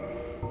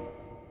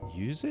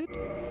use it?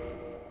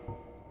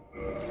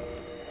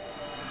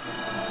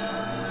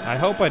 I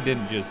hope I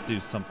didn't just do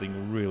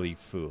something really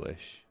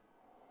foolish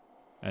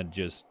and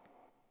just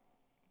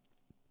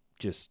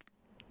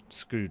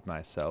screwed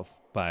myself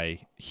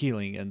by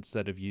healing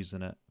instead of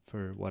using it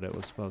for what it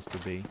was supposed to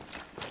be.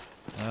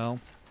 Well,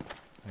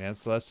 I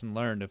guess lesson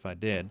learned if I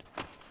did.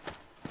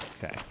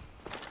 Okay.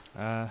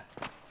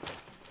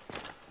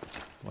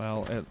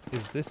 Well,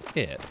 is this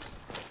it?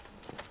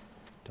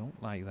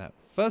 Don't like that.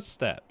 First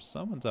step.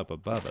 Someone's up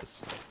above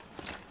us.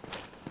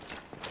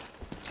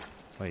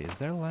 Wait, is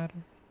there a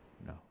ladder?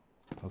 No.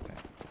 Okay.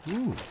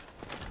 Ooh.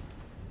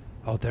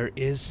 Oh, there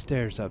is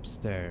stairs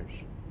upstairs.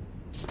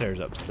 Stairs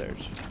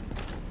upstairs.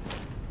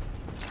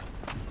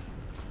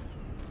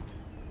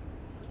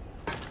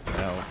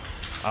 No.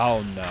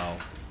 Oh, no.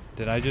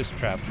 Did I just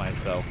trap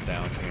myself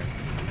down here?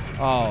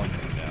 Oh,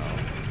 no.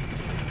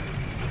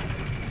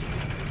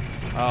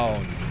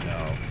 Oh,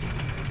 no.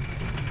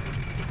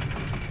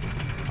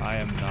 I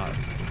am not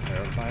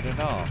terrified at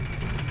all.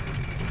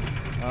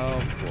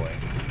 Oh, boy.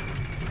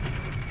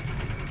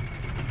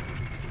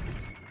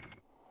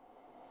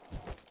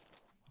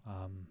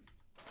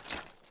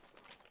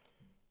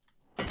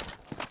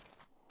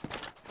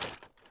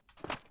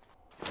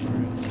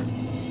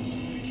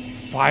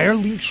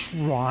 Firelink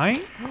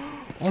Shrine?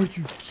 Are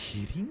you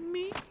kidding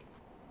me?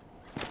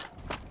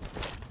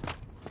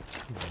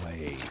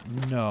 Wait,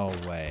 no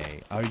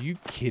way. Are you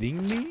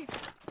kidding me?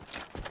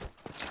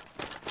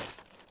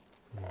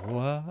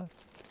 What?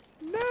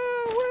 No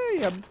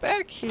way, I'm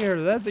back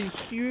here. That's a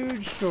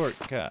huge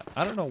shortcut.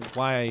 I don't know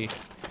why.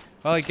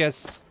 Well, I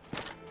guess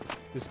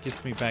this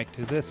gets me back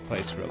to this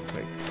place real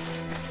quick.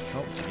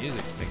 Oh, the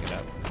music's picking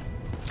up.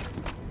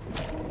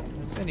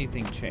 Has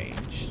anything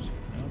changed?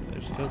 No,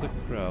 there's still the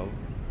crow.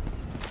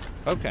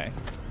 Okay.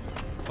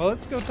 Well,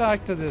 let's go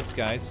talk to this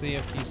guy, see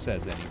if he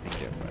says anything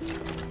different.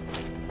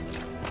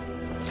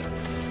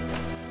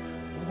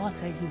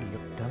 What are you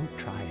look? Don't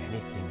try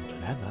anything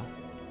clever.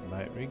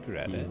 Might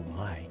regret it. You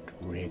might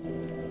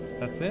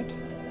That's it?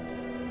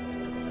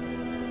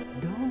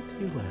 Don't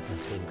you ever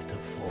think to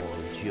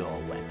forge your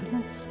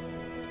weapons?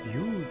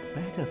 You'd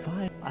better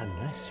find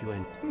unless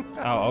you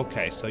Oh,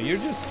 okay, so you're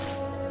just...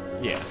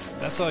 Yeah,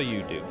 that's all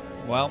you do.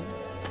 Well,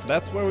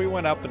 that's where we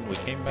went up and we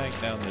came back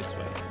down this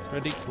way.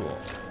 Pretty cool.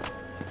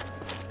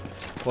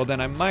 Well,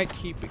 then I might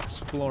keep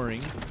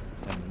exploring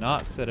and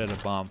not sit at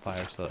a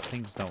bonfire so that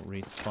things don't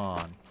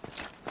respawn.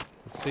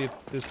 Let's see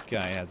if this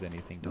guy has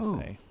anything to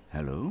say.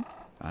 Hello.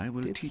 I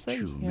will Did teach say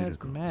you he has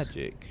miracles.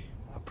 magic.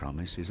 A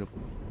promise is a... Do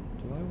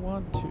I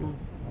want to...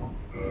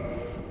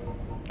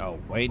 Oh,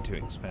 way too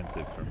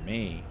expensive for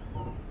me.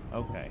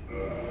 Okay.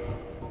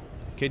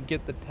 Could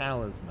get the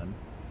talisman,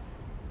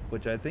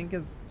 which I think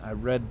is... I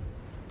read...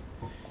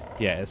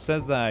 Yeah, it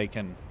says that I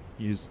can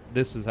use...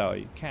 This is how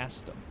you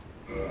cast them.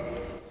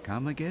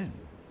 Come again.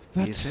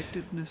 But- The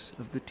effectiveness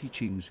of the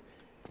teachings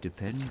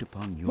depend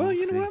upon your Well,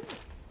 you know what?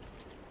 faith.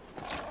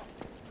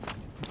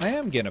 I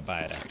am gonna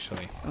buy it,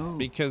 actually. Oh,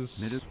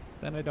 Because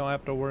then I don't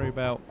have to worry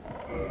about...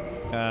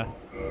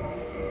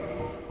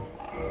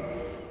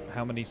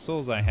 how many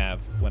souls I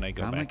have when I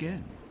go Come back.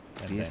 again.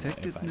 And The then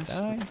effectiveness...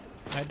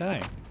 if I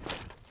die.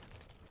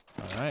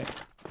 Alright.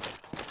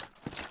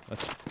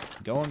 Let's...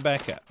 Going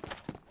back up.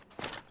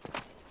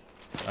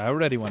 I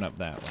already went up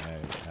that way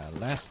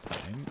last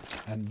time.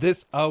 And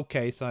this...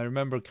 Okay, so I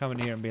remember coming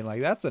here and being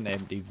like, that's an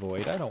empty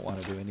void. I don't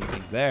want to do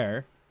anything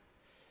there.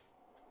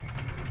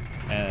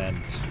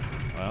 And...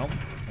 Well,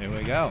 here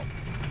we go.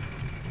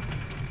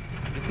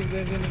 Do you think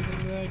there's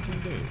anything that I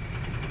can do?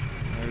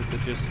 Or is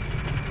it just...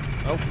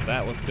 Oh,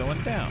 that was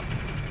going down.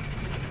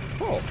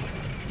 Cool.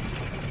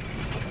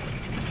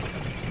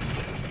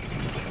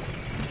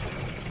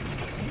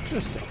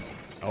 Interesting.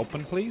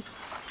 Open, please?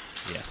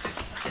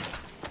 Yes.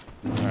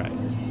 Alright.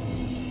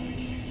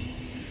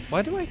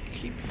 Why do I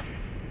keep...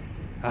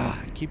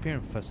 I keep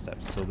hearing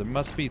footsteps, so there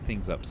must be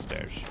things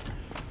upstairs.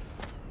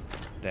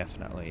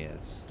 Definitely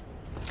is.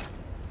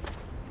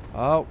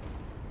 Oh,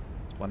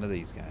 it's one of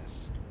these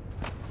guys.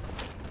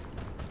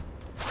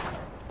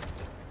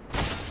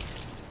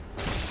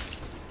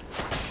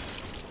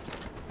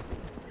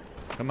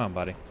 Come on,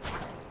 buddy.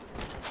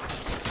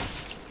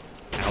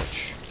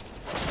 Ouch.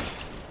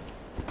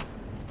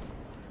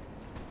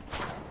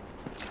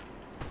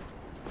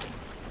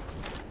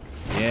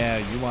 Yeah,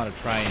 you want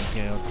to try and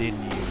kill,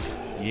 didn't you?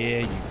 Yeah,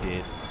 you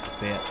did,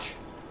 bitch.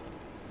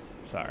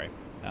 Sorry,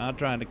 not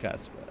trying to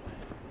cuss, but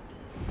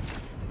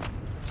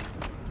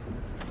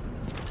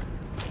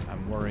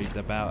I'm worried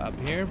about up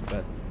here,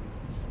 but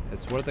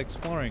it's worth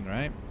exploring,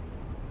 right?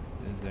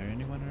 Is there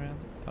anyone around?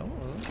 Oh,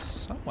 well, it's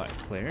somewhat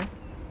clear.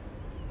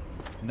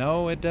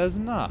 No, it does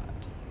not.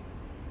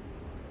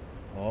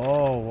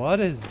 Oh, what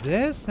is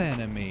this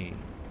enemy?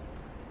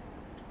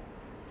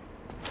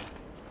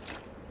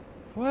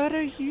 What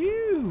are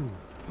you?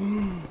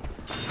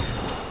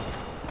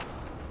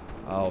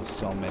 Oh,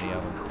 so many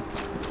of them.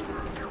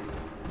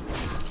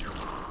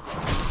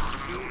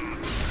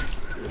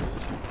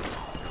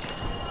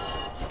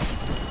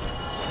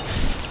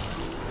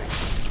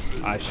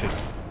 I should...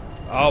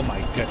 Oh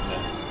my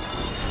goodness.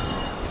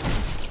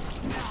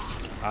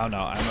 Oh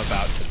no, I'm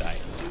about to die.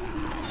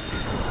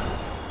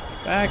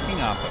 Backing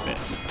off a bit.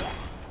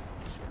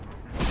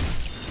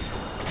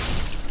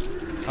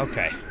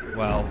 Okay,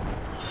 well...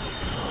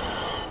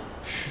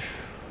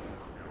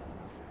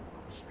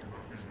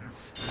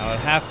 I would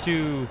have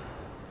to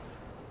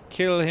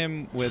kill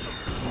him with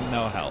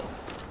no health.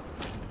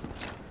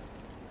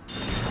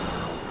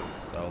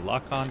 So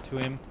lock onto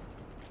him.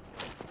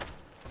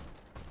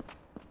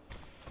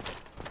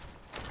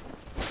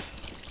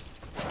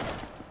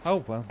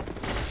 Oh, well.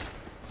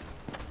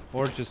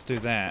 Or just do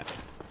that.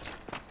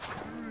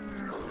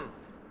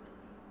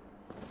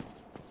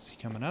 Is he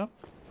coming up?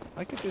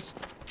 I could just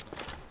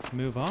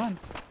move on.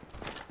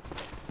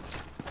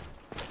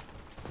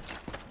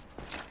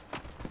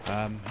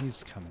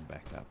 He's coming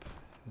back up,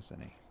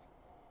 isn't he?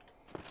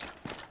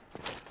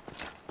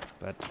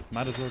 But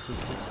might as well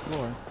just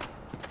explore.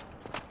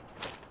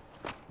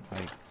 I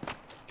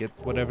get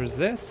whatever's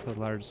this, a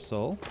large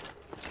soul.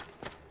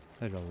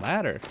 There's a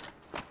ladder.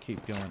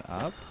 Keep going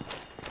up.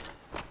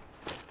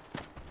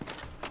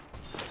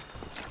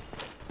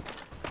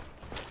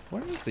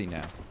 Where is he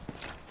now?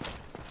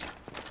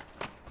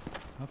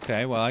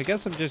 Okay, well, I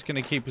guess I'm just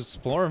gonna keep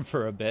exploring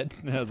for a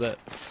bit now that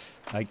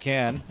I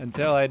can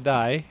until I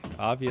die,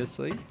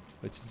 obviously,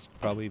 which is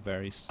probably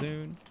very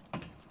soon.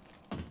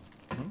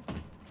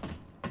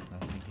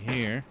 Nothing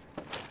here.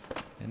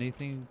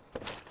 Anything?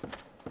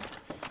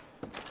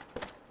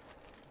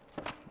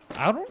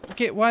 I don't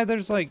get why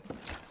there's like,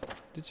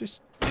 it's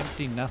just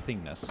empty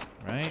nothingness,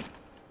 right?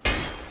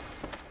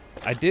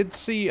 I did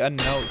see a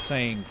note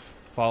saying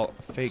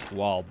fake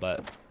wall,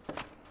 but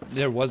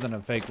there wasn't a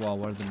fake wall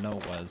where the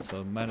note was,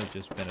 so it might have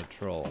just been a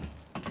troll.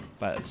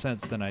 But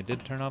since then, I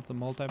did turn off the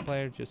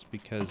multiplayer just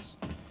because,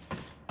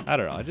 I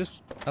don't know,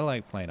 I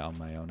like playing on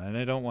my own, and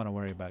I don't want to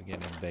worry about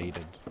getting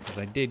invaded, because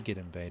I did get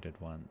invaded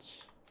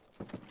once.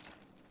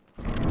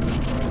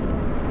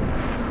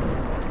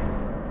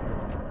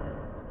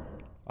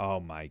 Oh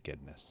my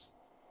goodness.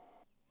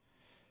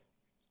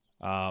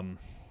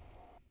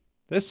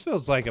 This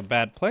feels like a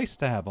bad place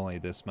to have only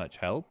this much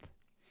health.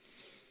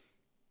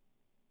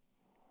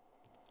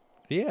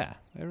 Yeah,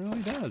 it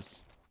really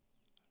does.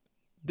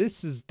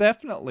 This is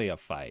definitely a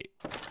fight.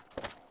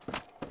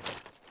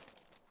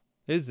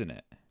 Isn't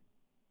it?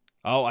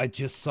 Oh, I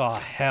just saw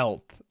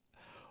health.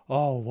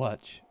 Oh,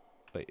 watch.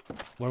 Wait,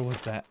 where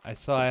was that? I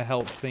saw a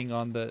health thing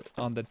on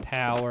the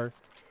tower.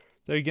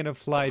 They're gonna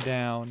fly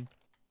down.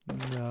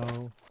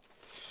 No.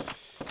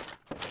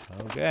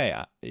 Okay,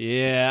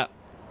 yeah.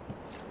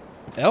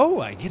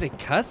 Oh, I get a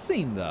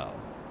cutscene though.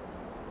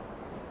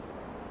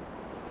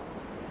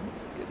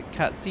 Let's get a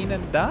cutscene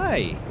and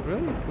die.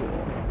 Really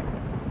cool.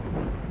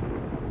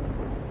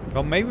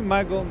 Well, maybe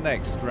my goal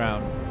next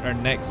round, or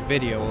next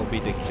video, will be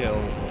to kill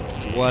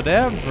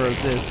whatever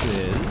this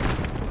is.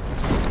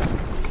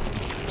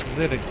 Is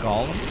it a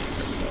golem?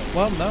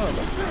 Well, no, it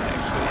looks like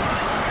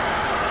actually.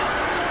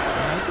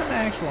 It's an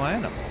actual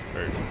animal,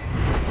 or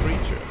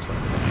creature of some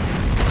kind.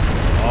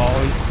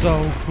 Oh, he's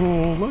so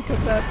cool. Look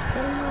at that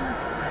tail.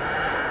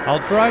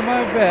 I'll try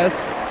my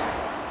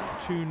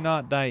best to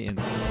not die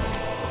instantly.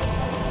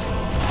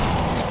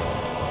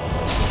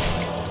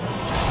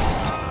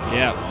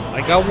 Yeah,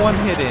 I got one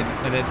hit in,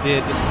 and it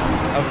did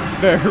a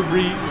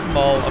very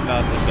small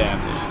amount of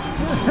damage.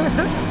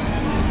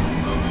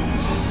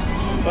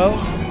 Well,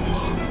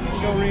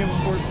 we're gonna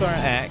reinforce our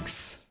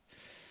axe.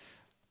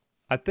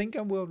 I think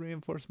I will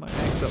reinforce my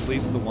axe at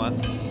least the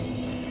once.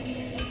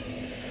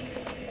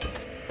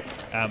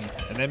 And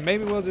then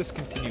maybe we'll just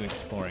continue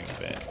exploring a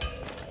bit.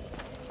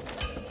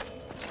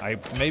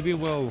 Maybe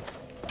we'll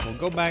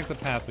go back the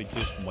path we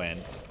just went.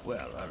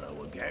 Well,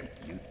 hello again.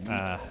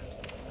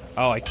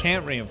 Oh, I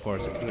can't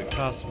reinforce it because it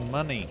costs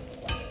money.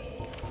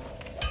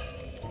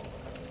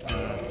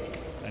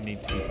 I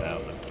need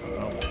 2,000.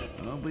 Oh.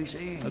 I'll be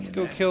seeing Let's you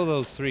go then. kill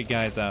those 3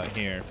 guys out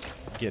here.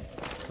 Get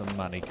some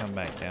money. Come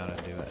back down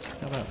and do it.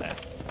 How about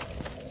that?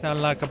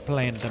 Sound like a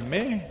plan to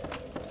me.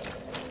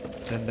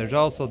 Then there's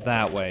also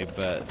that way,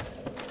 but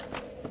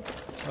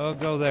we'll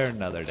go there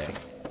another day.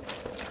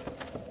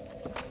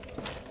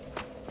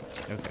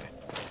 Okay.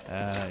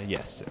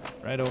 Yes.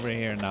 Right over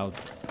here, and I'll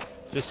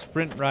just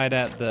sprint right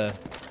at the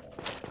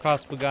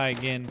crossbow guy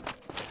again.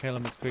 Kill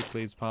him as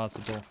quickly as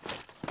possible.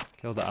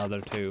 Kill the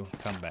other 2.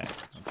 Come back.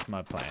 That's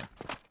my plan.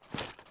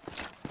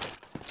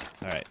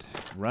 Alright.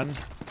 Run.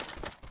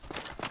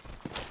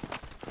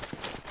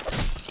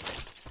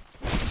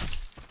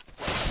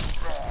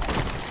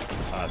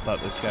 I thought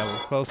this guy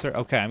was closer.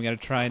 Okay, I'm going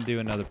to try and do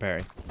another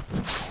parry.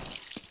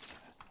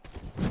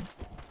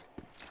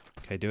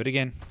 Okay, do it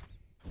again.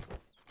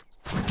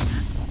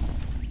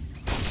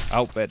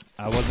 Oh, but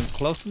I wasn't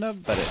close enough,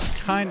 but it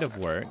kind of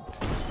worked.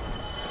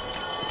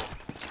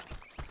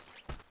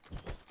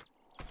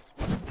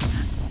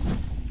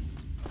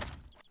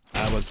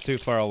 I was too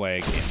far away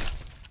again.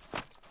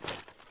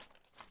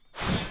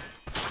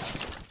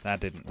 That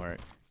didn't work.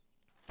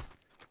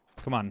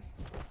 Come on.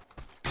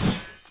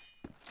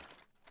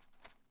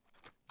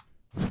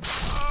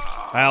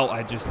 Well,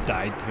 I just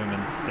died to him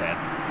instead.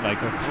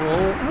 Like a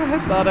fool. I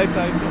thought I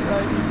died to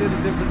him. He did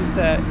a different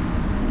attack.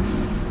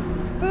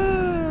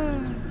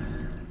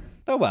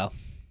 Oh well.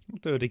 We'll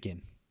do it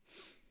again.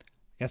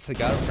 Guess I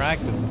gotta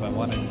practice if I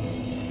want to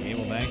be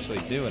able to actually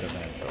do it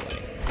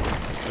eventually.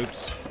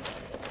 Oops.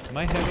 Am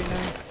I heavy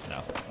now?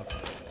 No.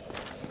 Okay.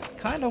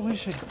 Kinda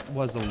wish it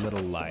was a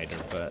little lighter,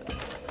 but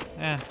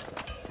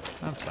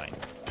I'm fine.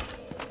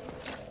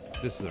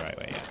 This is the right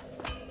way, yeah.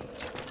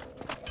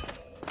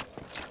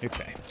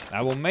 Okay.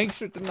 I will make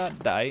sure to not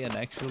die and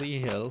actually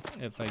heal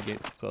if I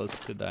get close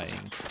to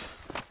dying.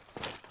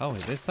 Oh,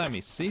 this time he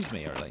sees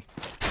me early.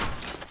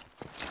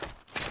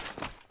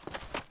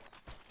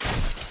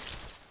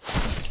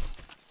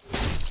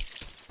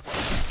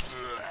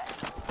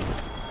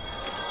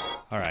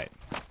 Alright.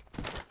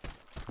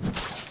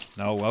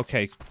 No,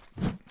 okay.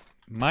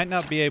 Might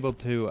not be able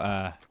to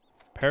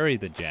parry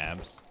the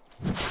jabs.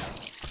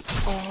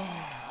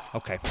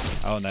 Okay.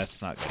 Oh,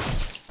 that's not good.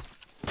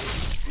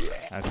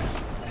 Okay.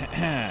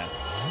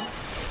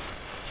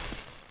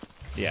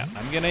 Yeah,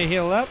 I'm gonna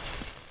heal up.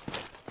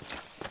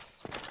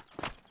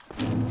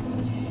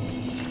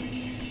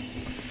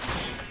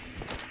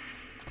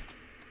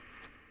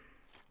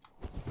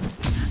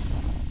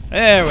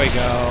 There we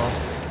go.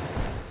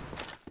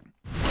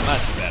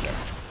 Much better.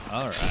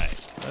 All Alright,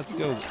 let's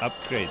go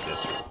upgrade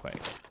this real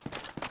quick.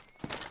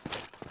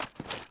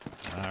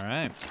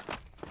 Alright.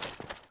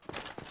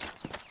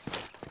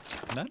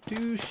 Not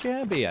too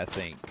shabby, I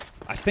think.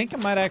 I think I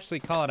might actually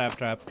call it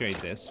after I upgrade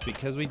this,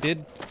 because we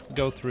did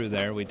go through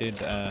there. We did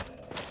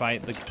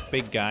fight the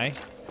big guy.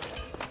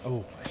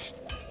 Oh, I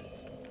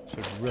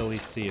should really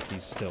see if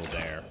he's still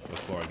there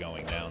before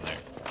going down there.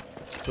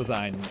 So that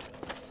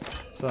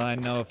I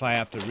know if I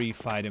have to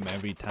refight him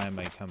every time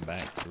I come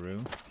back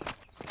through.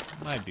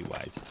 Might be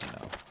wise to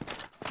know.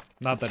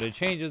 Not that it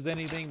changes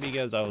anything,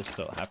 because I will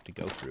still have to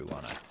go through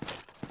on it.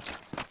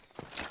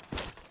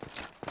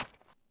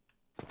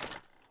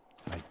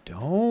 I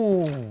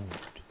don't.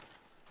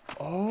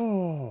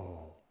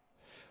 Oh.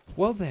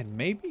 Well then,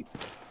 maybe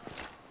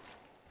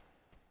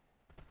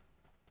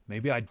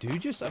I do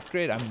just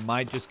upgrade. I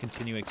might just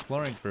continue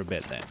exploring for a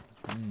bit then.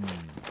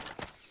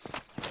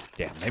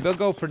 Yeah, maybe I'll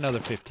go for another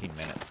 15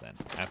 minutes then,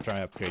 after I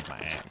upgrade my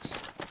axe.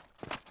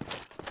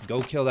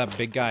 Go kill that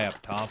big guy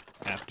up top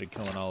after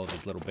killing all of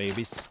his little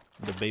babies,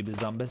 the baby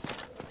zombies.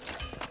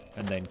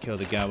 And then kill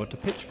the guy with the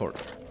pitchfork.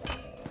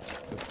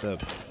 With the,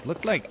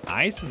 looked like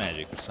ice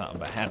magic or something,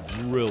 but had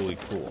really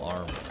cool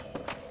armor.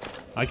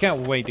 I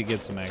can't wait to get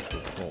some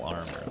actual full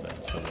armor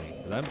eventually.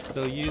 'Cause I'm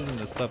still using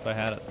the stuff I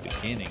had at the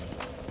beginning.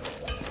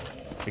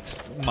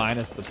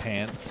 Minus the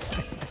pants.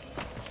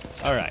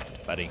 Alright,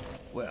 buddy.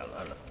 Well,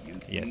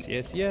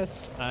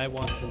 Yes. I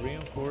want to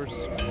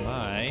reinforce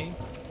my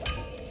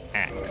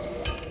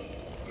axe.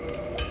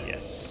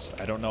 Yes.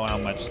 I don't know how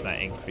much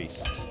that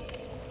increased.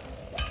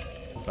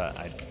 But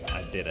I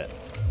did it.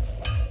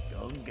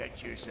 Don't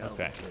get yourself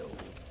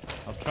killed.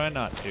 I'll try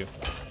not to.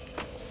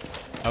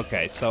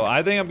 Okay, so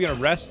I think I'm gonna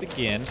rest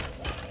again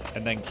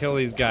and then kill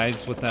these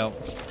guys without,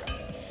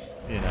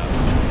 you know,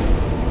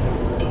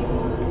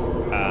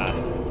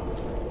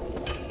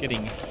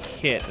 getting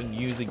hit and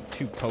using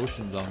 2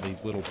 potions on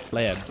these little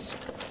plebs.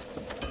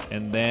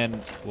 And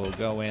then we'll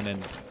go in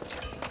and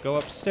go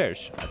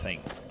upstairs, I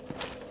think.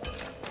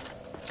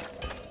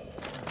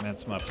 And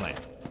that's my plan.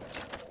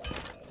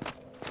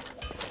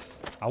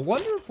 I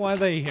wonder if why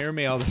they hear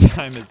me all the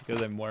time is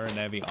because I'm wearing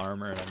heavy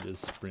armor and I'm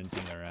just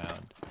sprinting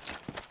around.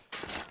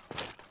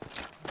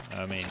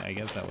 I mean, I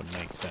guess that would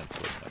make sense,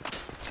 wouldn't it?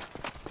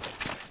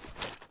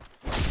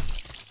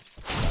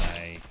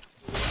 Alright.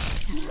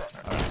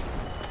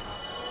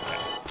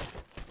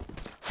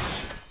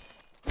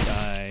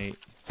 Die.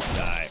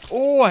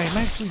 Oh, I'm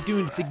actually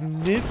doing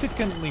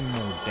significantly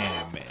more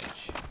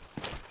damage.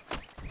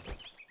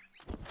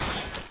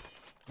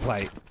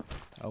 Like,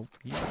 oh,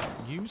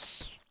 you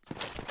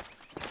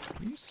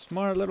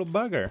smart little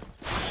bugger.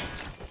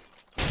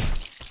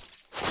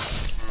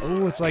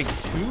 Oh, it's like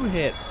 2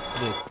 hits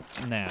this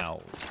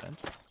now.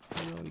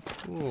 That's really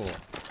cool.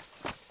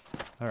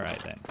 Alright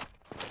then.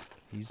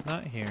 He's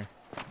not here.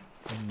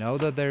 We know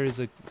that there is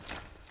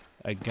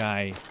a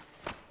guy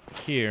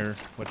here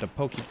with the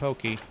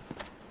pokey.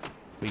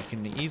 We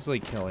can easily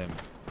kill him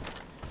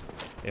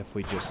if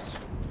we just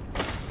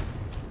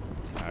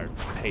are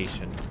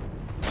patient.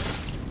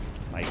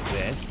 Like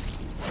this.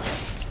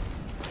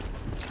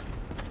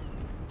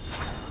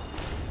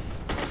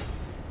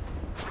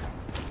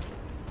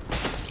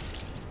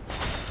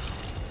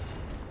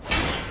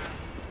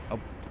 Oh.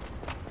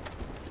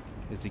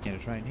 Is he gonna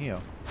try and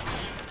heal?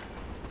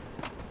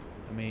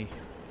 Let me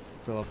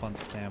fill up on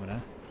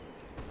stamina.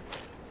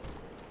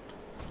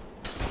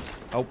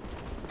 Oh.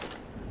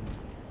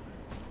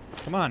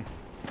 Come on.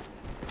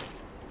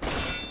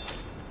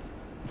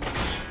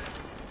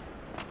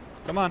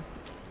 Come on.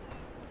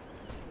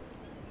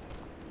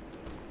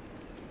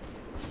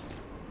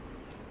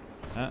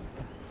 I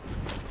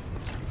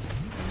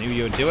knew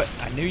you would do it.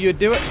 I knew you'd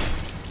do it.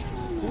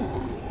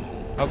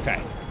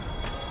 Okay.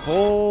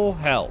 Full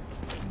health.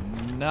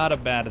 Not a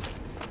bad.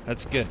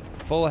 That's good.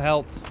 Full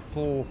health.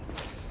 Full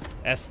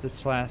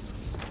Estus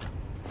flasks.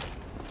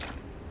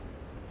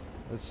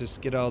 Let's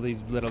just get all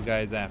these little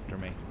guys after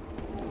me.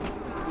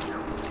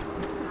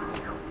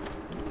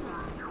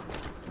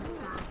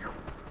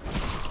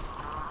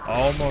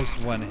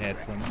 Almost one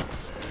hits him.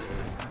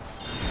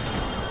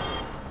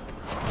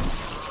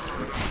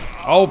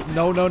 Oh,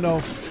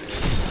 no.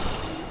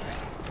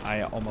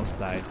 I almost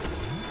died.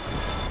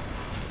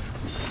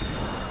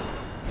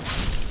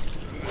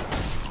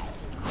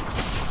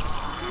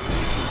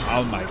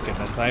 Oh my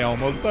goodness, I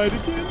almost died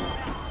again.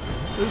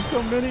 There's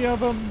so many of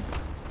them.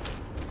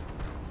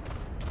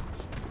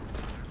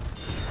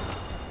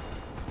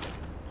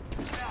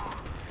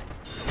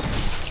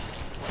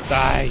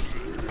 Die.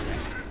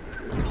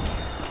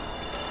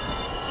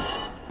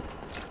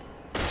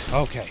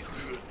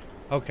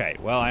 Okay,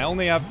 well, I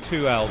only have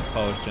 2 health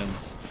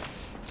potions,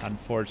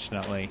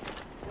 unfortunately.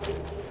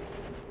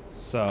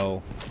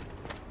 So,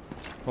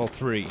 well,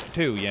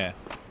 2, yeah.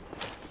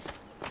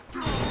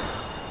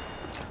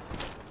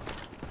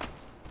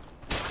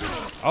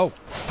 Oh,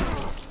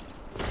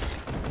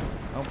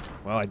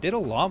 well, I did a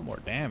lot more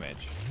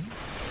damage.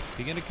 Is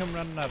he gonna come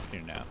running up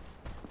here now?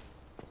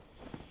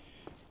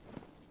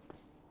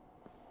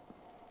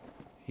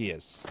 He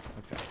is.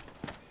 Okay.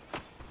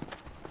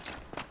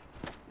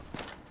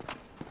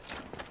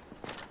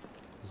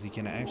 Is he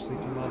gonna actually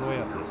come all the way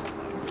up this time?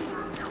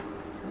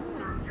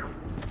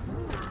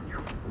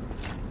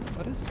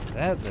 What is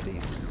that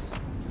he's...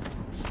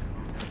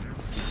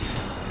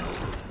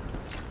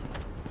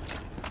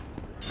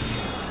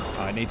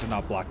 Oh, I need to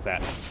not block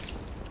that.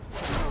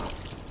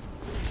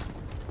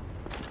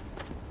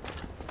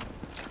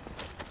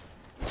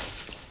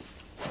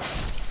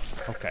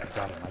 Okay, I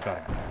got him, I got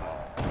him.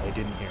 Oh, they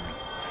didn't hear me.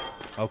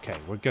 Okay,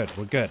 we're good,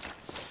 we're good.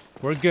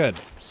 We're good,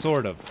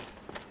 sort of.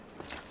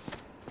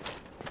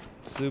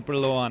 Super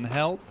low on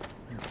health,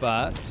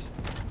 but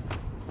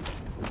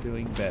we're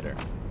doing better.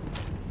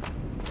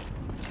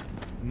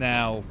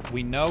 Now,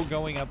 we know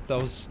going up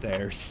those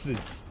stairs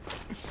is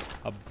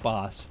a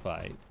boss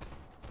fight.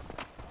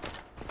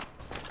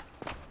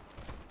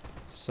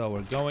 So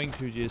we're going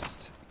to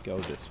just go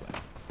this way.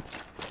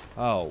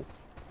 Oh.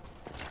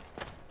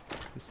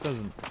 This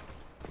doesn't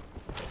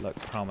look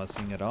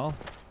promising at all.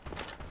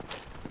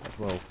 But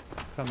we'll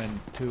come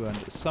into a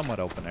somewhat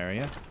open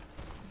area.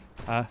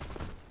 Oh.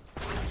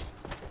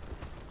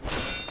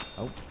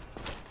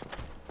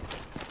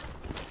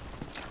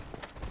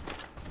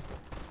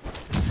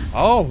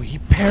 Oh, he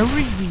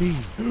parried me!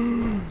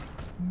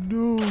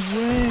 No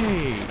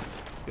way!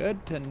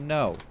 Good to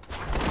know.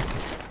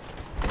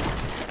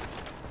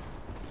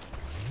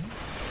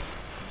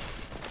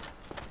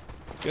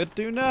 Good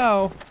to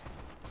know.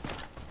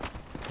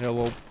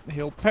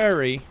 He'll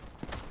parry.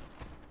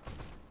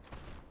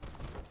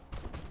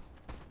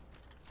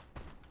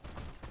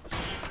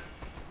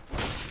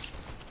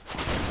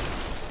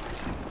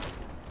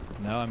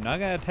 No, I'm not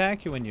gonna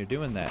attack you when you're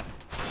doing that.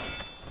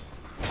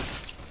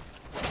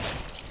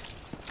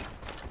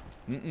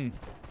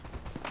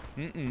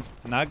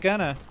 Not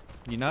gonna.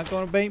 You're not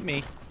gonna bait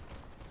me.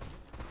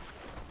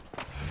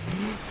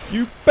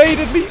 You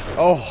baited me!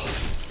 Oh.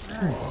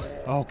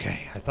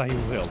 Okay, I thought you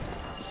willed.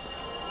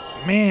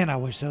 Man, I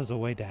wish there was a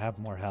way to have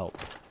more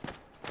health.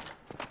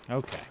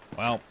 Okay,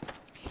 well.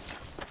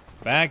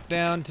 Back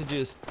down to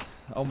just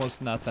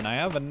almost nothing. I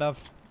have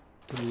enough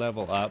to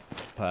level up,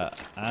 but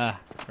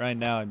right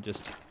now I'm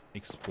just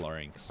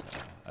exploring, so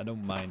I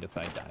don't mind if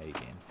I die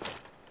again.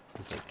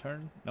 Is there a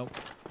turn? Nope.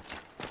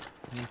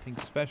 Anything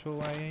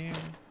special I am?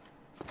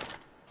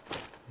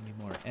 Any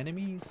more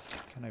enemies?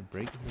 Can I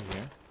break through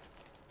here?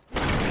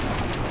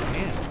 I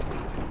can.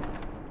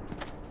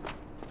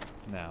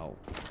 Now.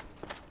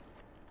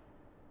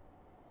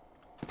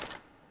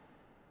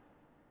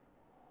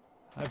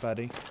 Hi,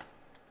 buddy.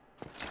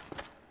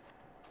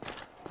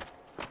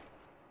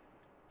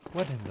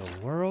 What in the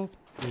world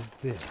is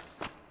this?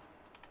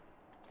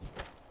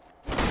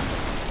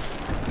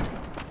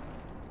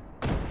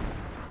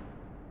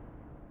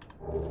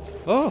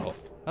 Oh,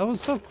 that was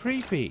so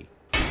creepy.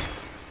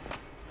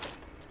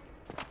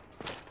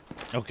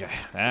 Okay,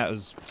 that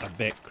was a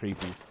bit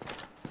creepy.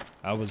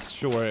 I was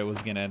sure it was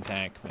gonna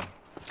attack me.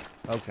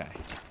 Okay,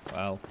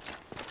 well.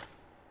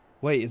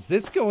 Wait, is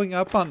this going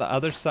up on the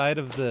other side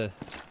of the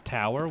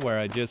tower where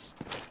I just...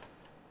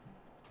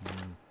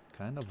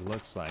 kind of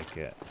looks like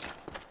it.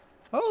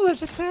 Oh,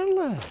 there's a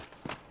fella!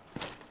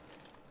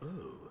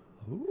 Oh,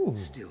 Ooh.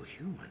 Still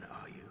human,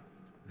 are you?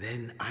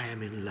 Then I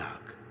am in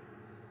luck.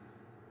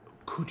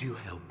 Could you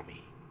help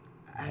me?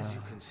 As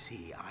you can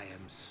see, I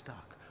am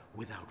stuck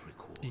without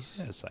recourse.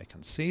 Yes, I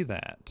can see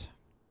that.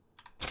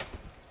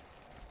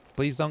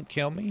 Please don't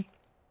kill me.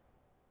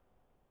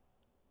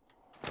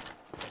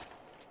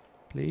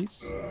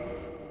 Please?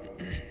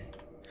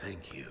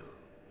 Thank you.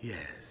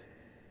 Yes,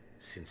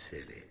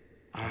 sincerely.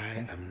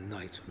 I am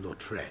Knight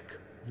Lautrec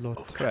of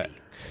Lautrec.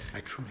 Cadine.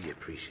 I truly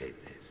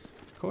appreciate this.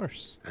 Of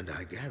course. And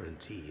I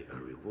guarantee a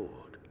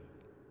reward.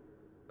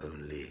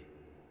 Only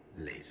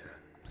later.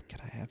 Can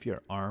I have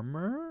your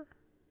armor?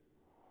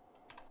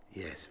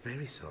 Yes,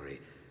 very sorry.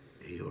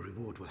 Your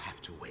reward will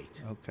have to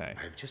wait. Okay.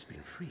 I've just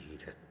been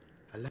freed.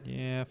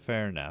 Yeah,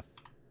 fair enough.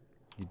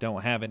 You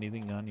don't have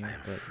anything on you,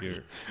 but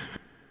you're...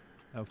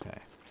 Okay.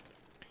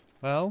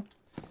 Well,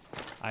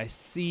 I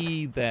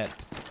see that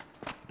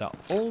the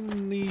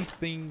only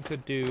thing to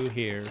do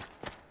here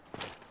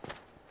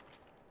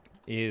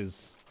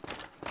is...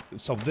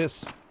 So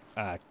this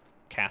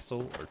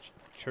castle or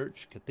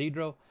church,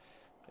 cathedral,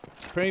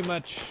 pretty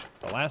much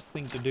the last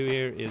thing to do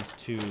here is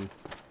to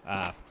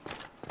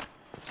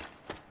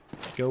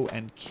go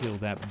and kill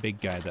that big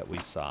guy that we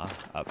saw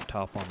up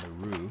top on the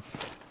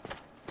roof.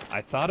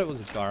 I thought it was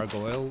a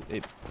gargoyle.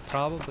 It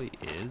probably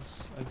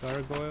is a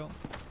gargoyle.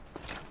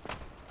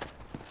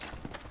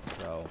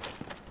 So,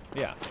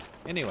 yeah.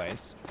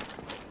 Anyways,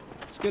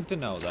 it's good to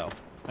know though,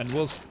 and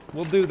we'll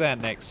do that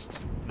next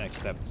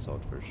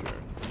episode for sure.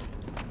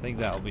 I think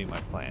that'll be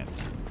my plan.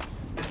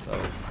 So,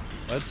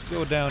 let's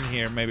go down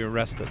here. Maybe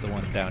rest at the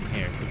one down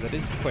here because it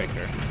is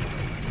quicker,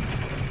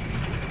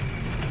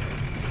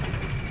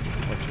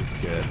 which is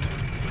good.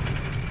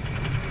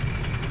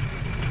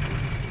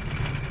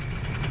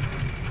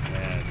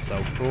 Yeah,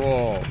 so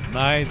cool.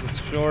 Nice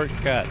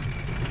shortcut.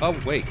 Oh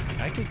wait,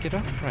 I could get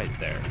off right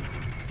there.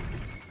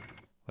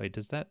 Wait,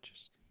 does that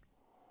just...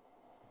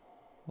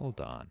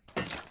 Hold on.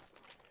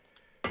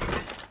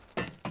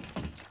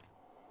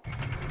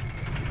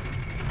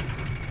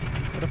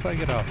 What if I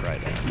get off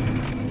right there?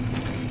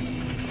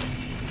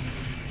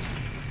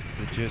 Is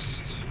it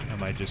just...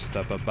 Am I just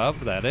up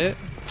above? That it?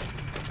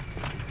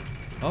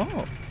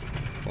 Oh.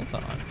 Hold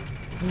on.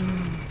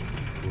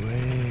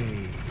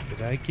 Wait.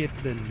 Did I get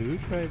the loot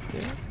right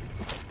there?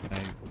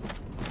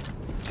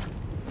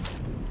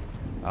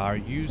 Are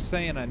you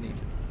saying I need...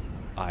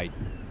 I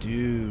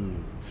do.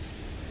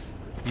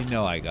 You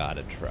know I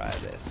gotta try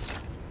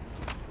this.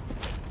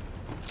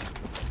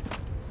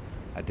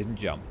 I didn't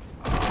jump.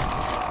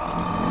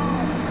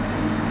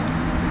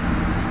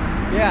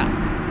 Yeah,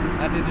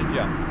 I didn't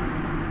jump.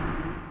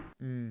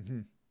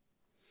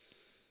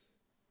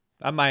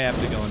 I might have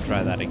to go and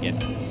try that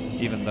again,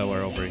 even though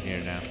we're over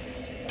here now.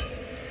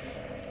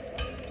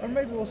 Or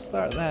maybe we'll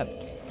start that.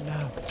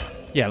 No.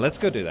 Yeah, let's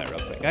go do that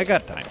real quick. I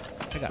got time.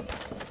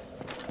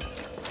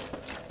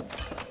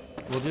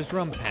 We'll just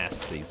run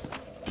past these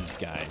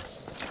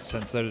guys,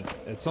 since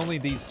it's only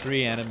these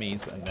 3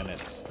 enemies, and then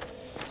it's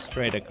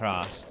straight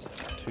across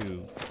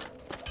to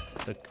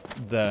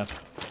the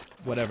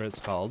whatever it's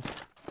called.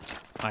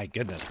 My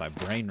goodness, my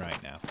brain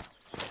right now.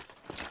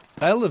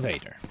 The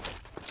elevator.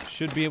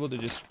 Should be able to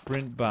just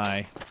sprint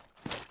by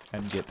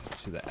and get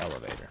to the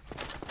elevator.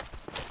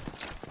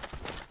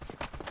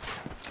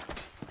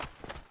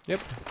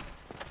 Yep.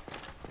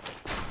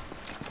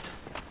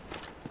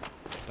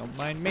 Don't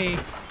mind me.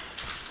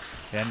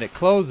 And it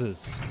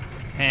closes.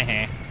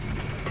 Heh.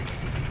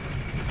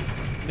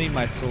 Need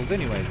my souls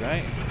anyways,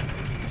 right?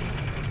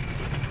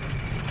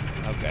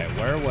 Okay,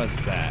 where was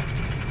that?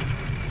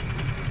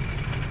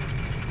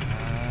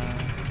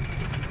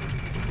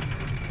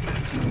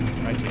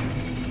 Right here.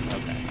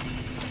 Okay.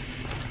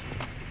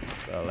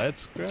 So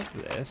let's grab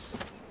this.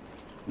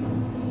 And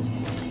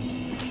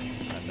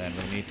then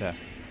we need to...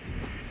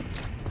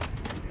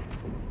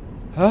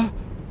 Huh?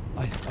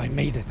 I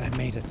made it. I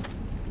made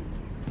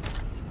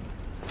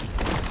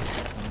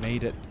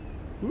it.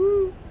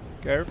 Woo!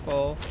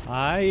 Careful.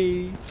 Hi.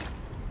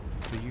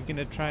 Are you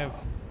gonna try and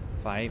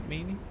fight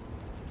me?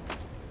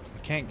 I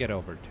can't get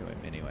over to him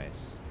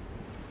anyways.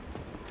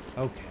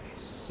 Okay,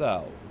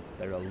 so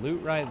there's a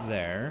loot right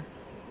there.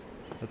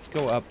 Let's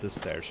go up the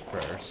stairs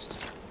first.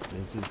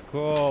 This is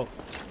cool.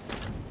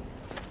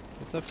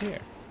 What's up here?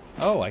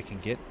 Oh, I can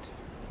get...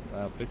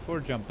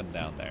 before jumping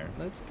down there,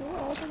 let's go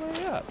all the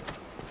way up.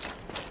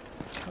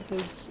 What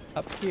does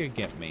up here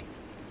get me?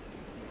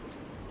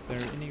 Is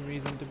there any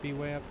reason to be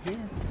way up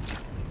here?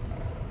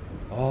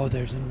 Oh,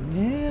 there's a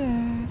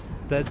nest.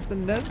 That's the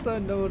nest I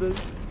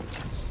noticed.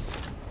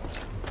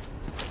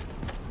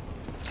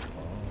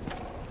 Oh.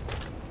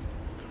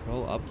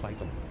 Curl up like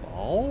a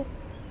ball?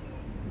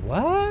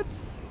 What?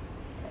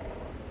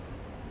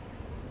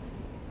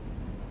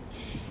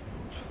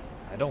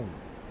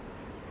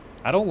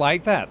 I don't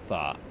like that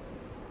thought.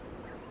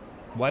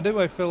 Why do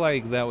I feel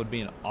like that would be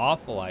an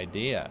awful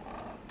idea?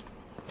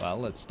 Well,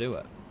 let's do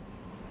it.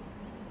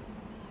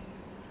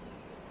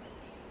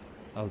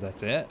 Oh,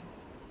 that's it?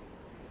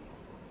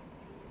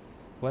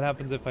 What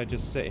happens if I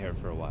just sit here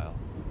for a while?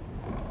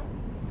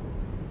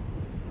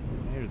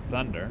 I hear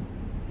thunder.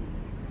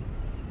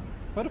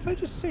 What if I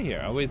just sit here?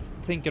 Are we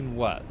thinking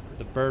what?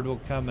 The bird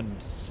will come and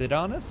sit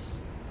on us?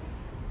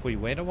 If we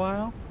wait a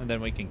while? And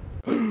then we can...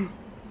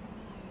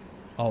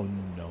 Oh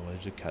no,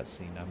 there's a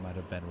cutscene. I might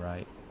have been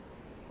right.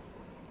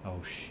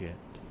 Oh shit.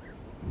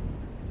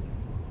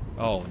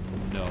 Oh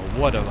no,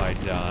 what have I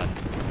done?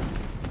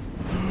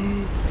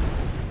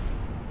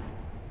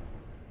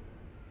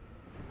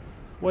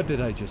 What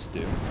did I just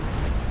do?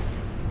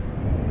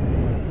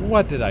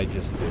 What did I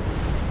just do?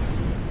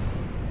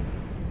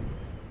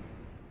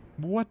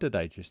 What did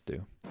I just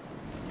do?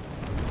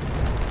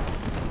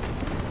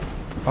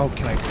 Oh,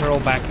 can I curl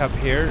back up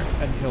here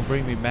and he'll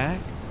bring me back?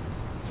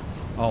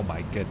 Oh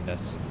my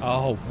goodness.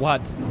 Oh,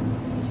 what?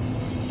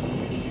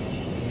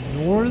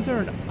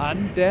 Northern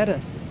Undead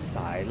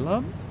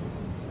Asylum?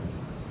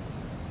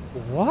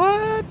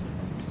 What?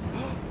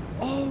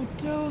 Oh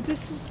no,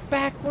 this is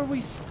back where we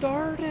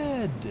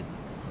started.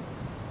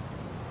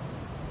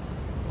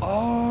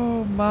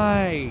 Oh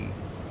my.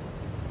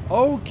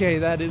 Okay,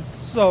 that is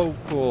so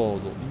cool.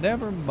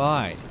 Never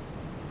mind.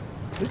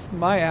 This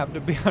might have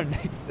to be our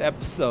next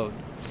episode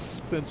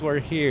since we're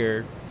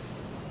here.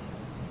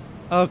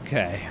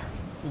 Okay.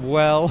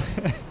 Well,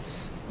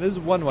 this is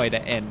one way to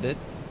end it.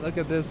 Look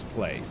at this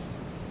place.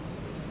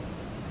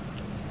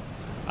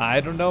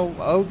 I don't know.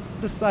 I'll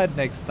decide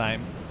next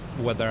time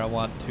whether I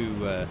want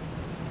to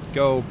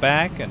go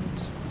back and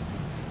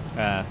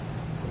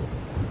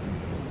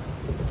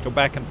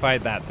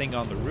fight that thing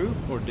on the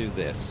roof or do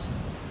this.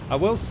 I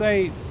will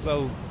say,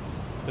 so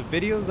the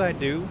videos I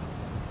do,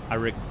 I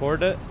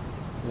record it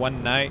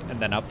one night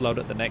and then upload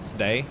it the next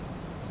day.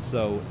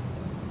 So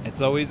it's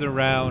always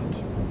around,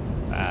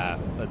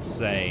 let's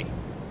say,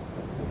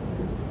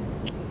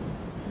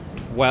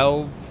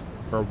 12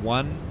 or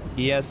 1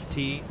 EST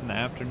in the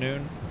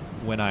afternoon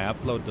when I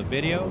upload the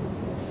video.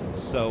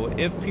 So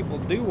if people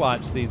do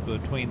watch these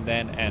between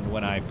then and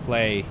when I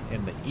play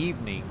in the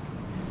evening,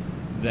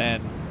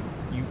 then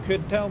you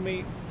could tell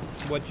me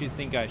what you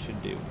think I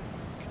should do.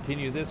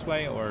 Continue this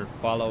way or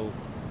follow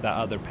the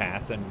other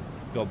path and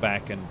go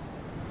back and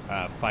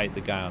fight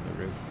the guy on the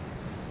roof.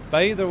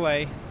 But either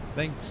way,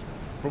 thanks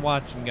for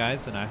watching,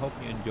 guys, and I hope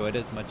you enjoyed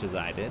it as much as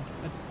I did.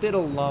 I did a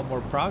lot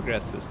more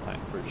progress this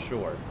time for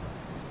sure.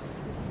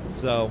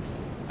 So,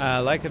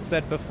 like I've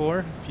said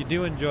before, if you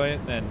do enjoy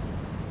it, then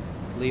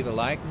leave a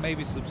like,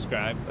 maybe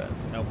subscribe, but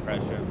no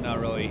pressure. I'm not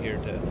really here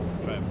to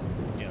try and,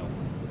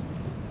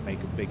 make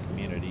a big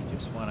community.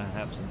 Just want to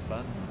have some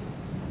fun,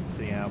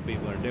 see how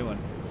people are doing.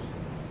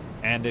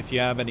 And if you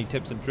have any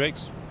tips and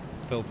tricks,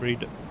 feel free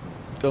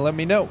to let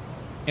me know.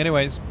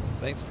 Anyways,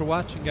 thanks for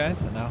watching,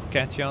 guys, and I'll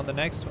catch you on the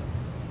next one.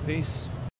 Peace.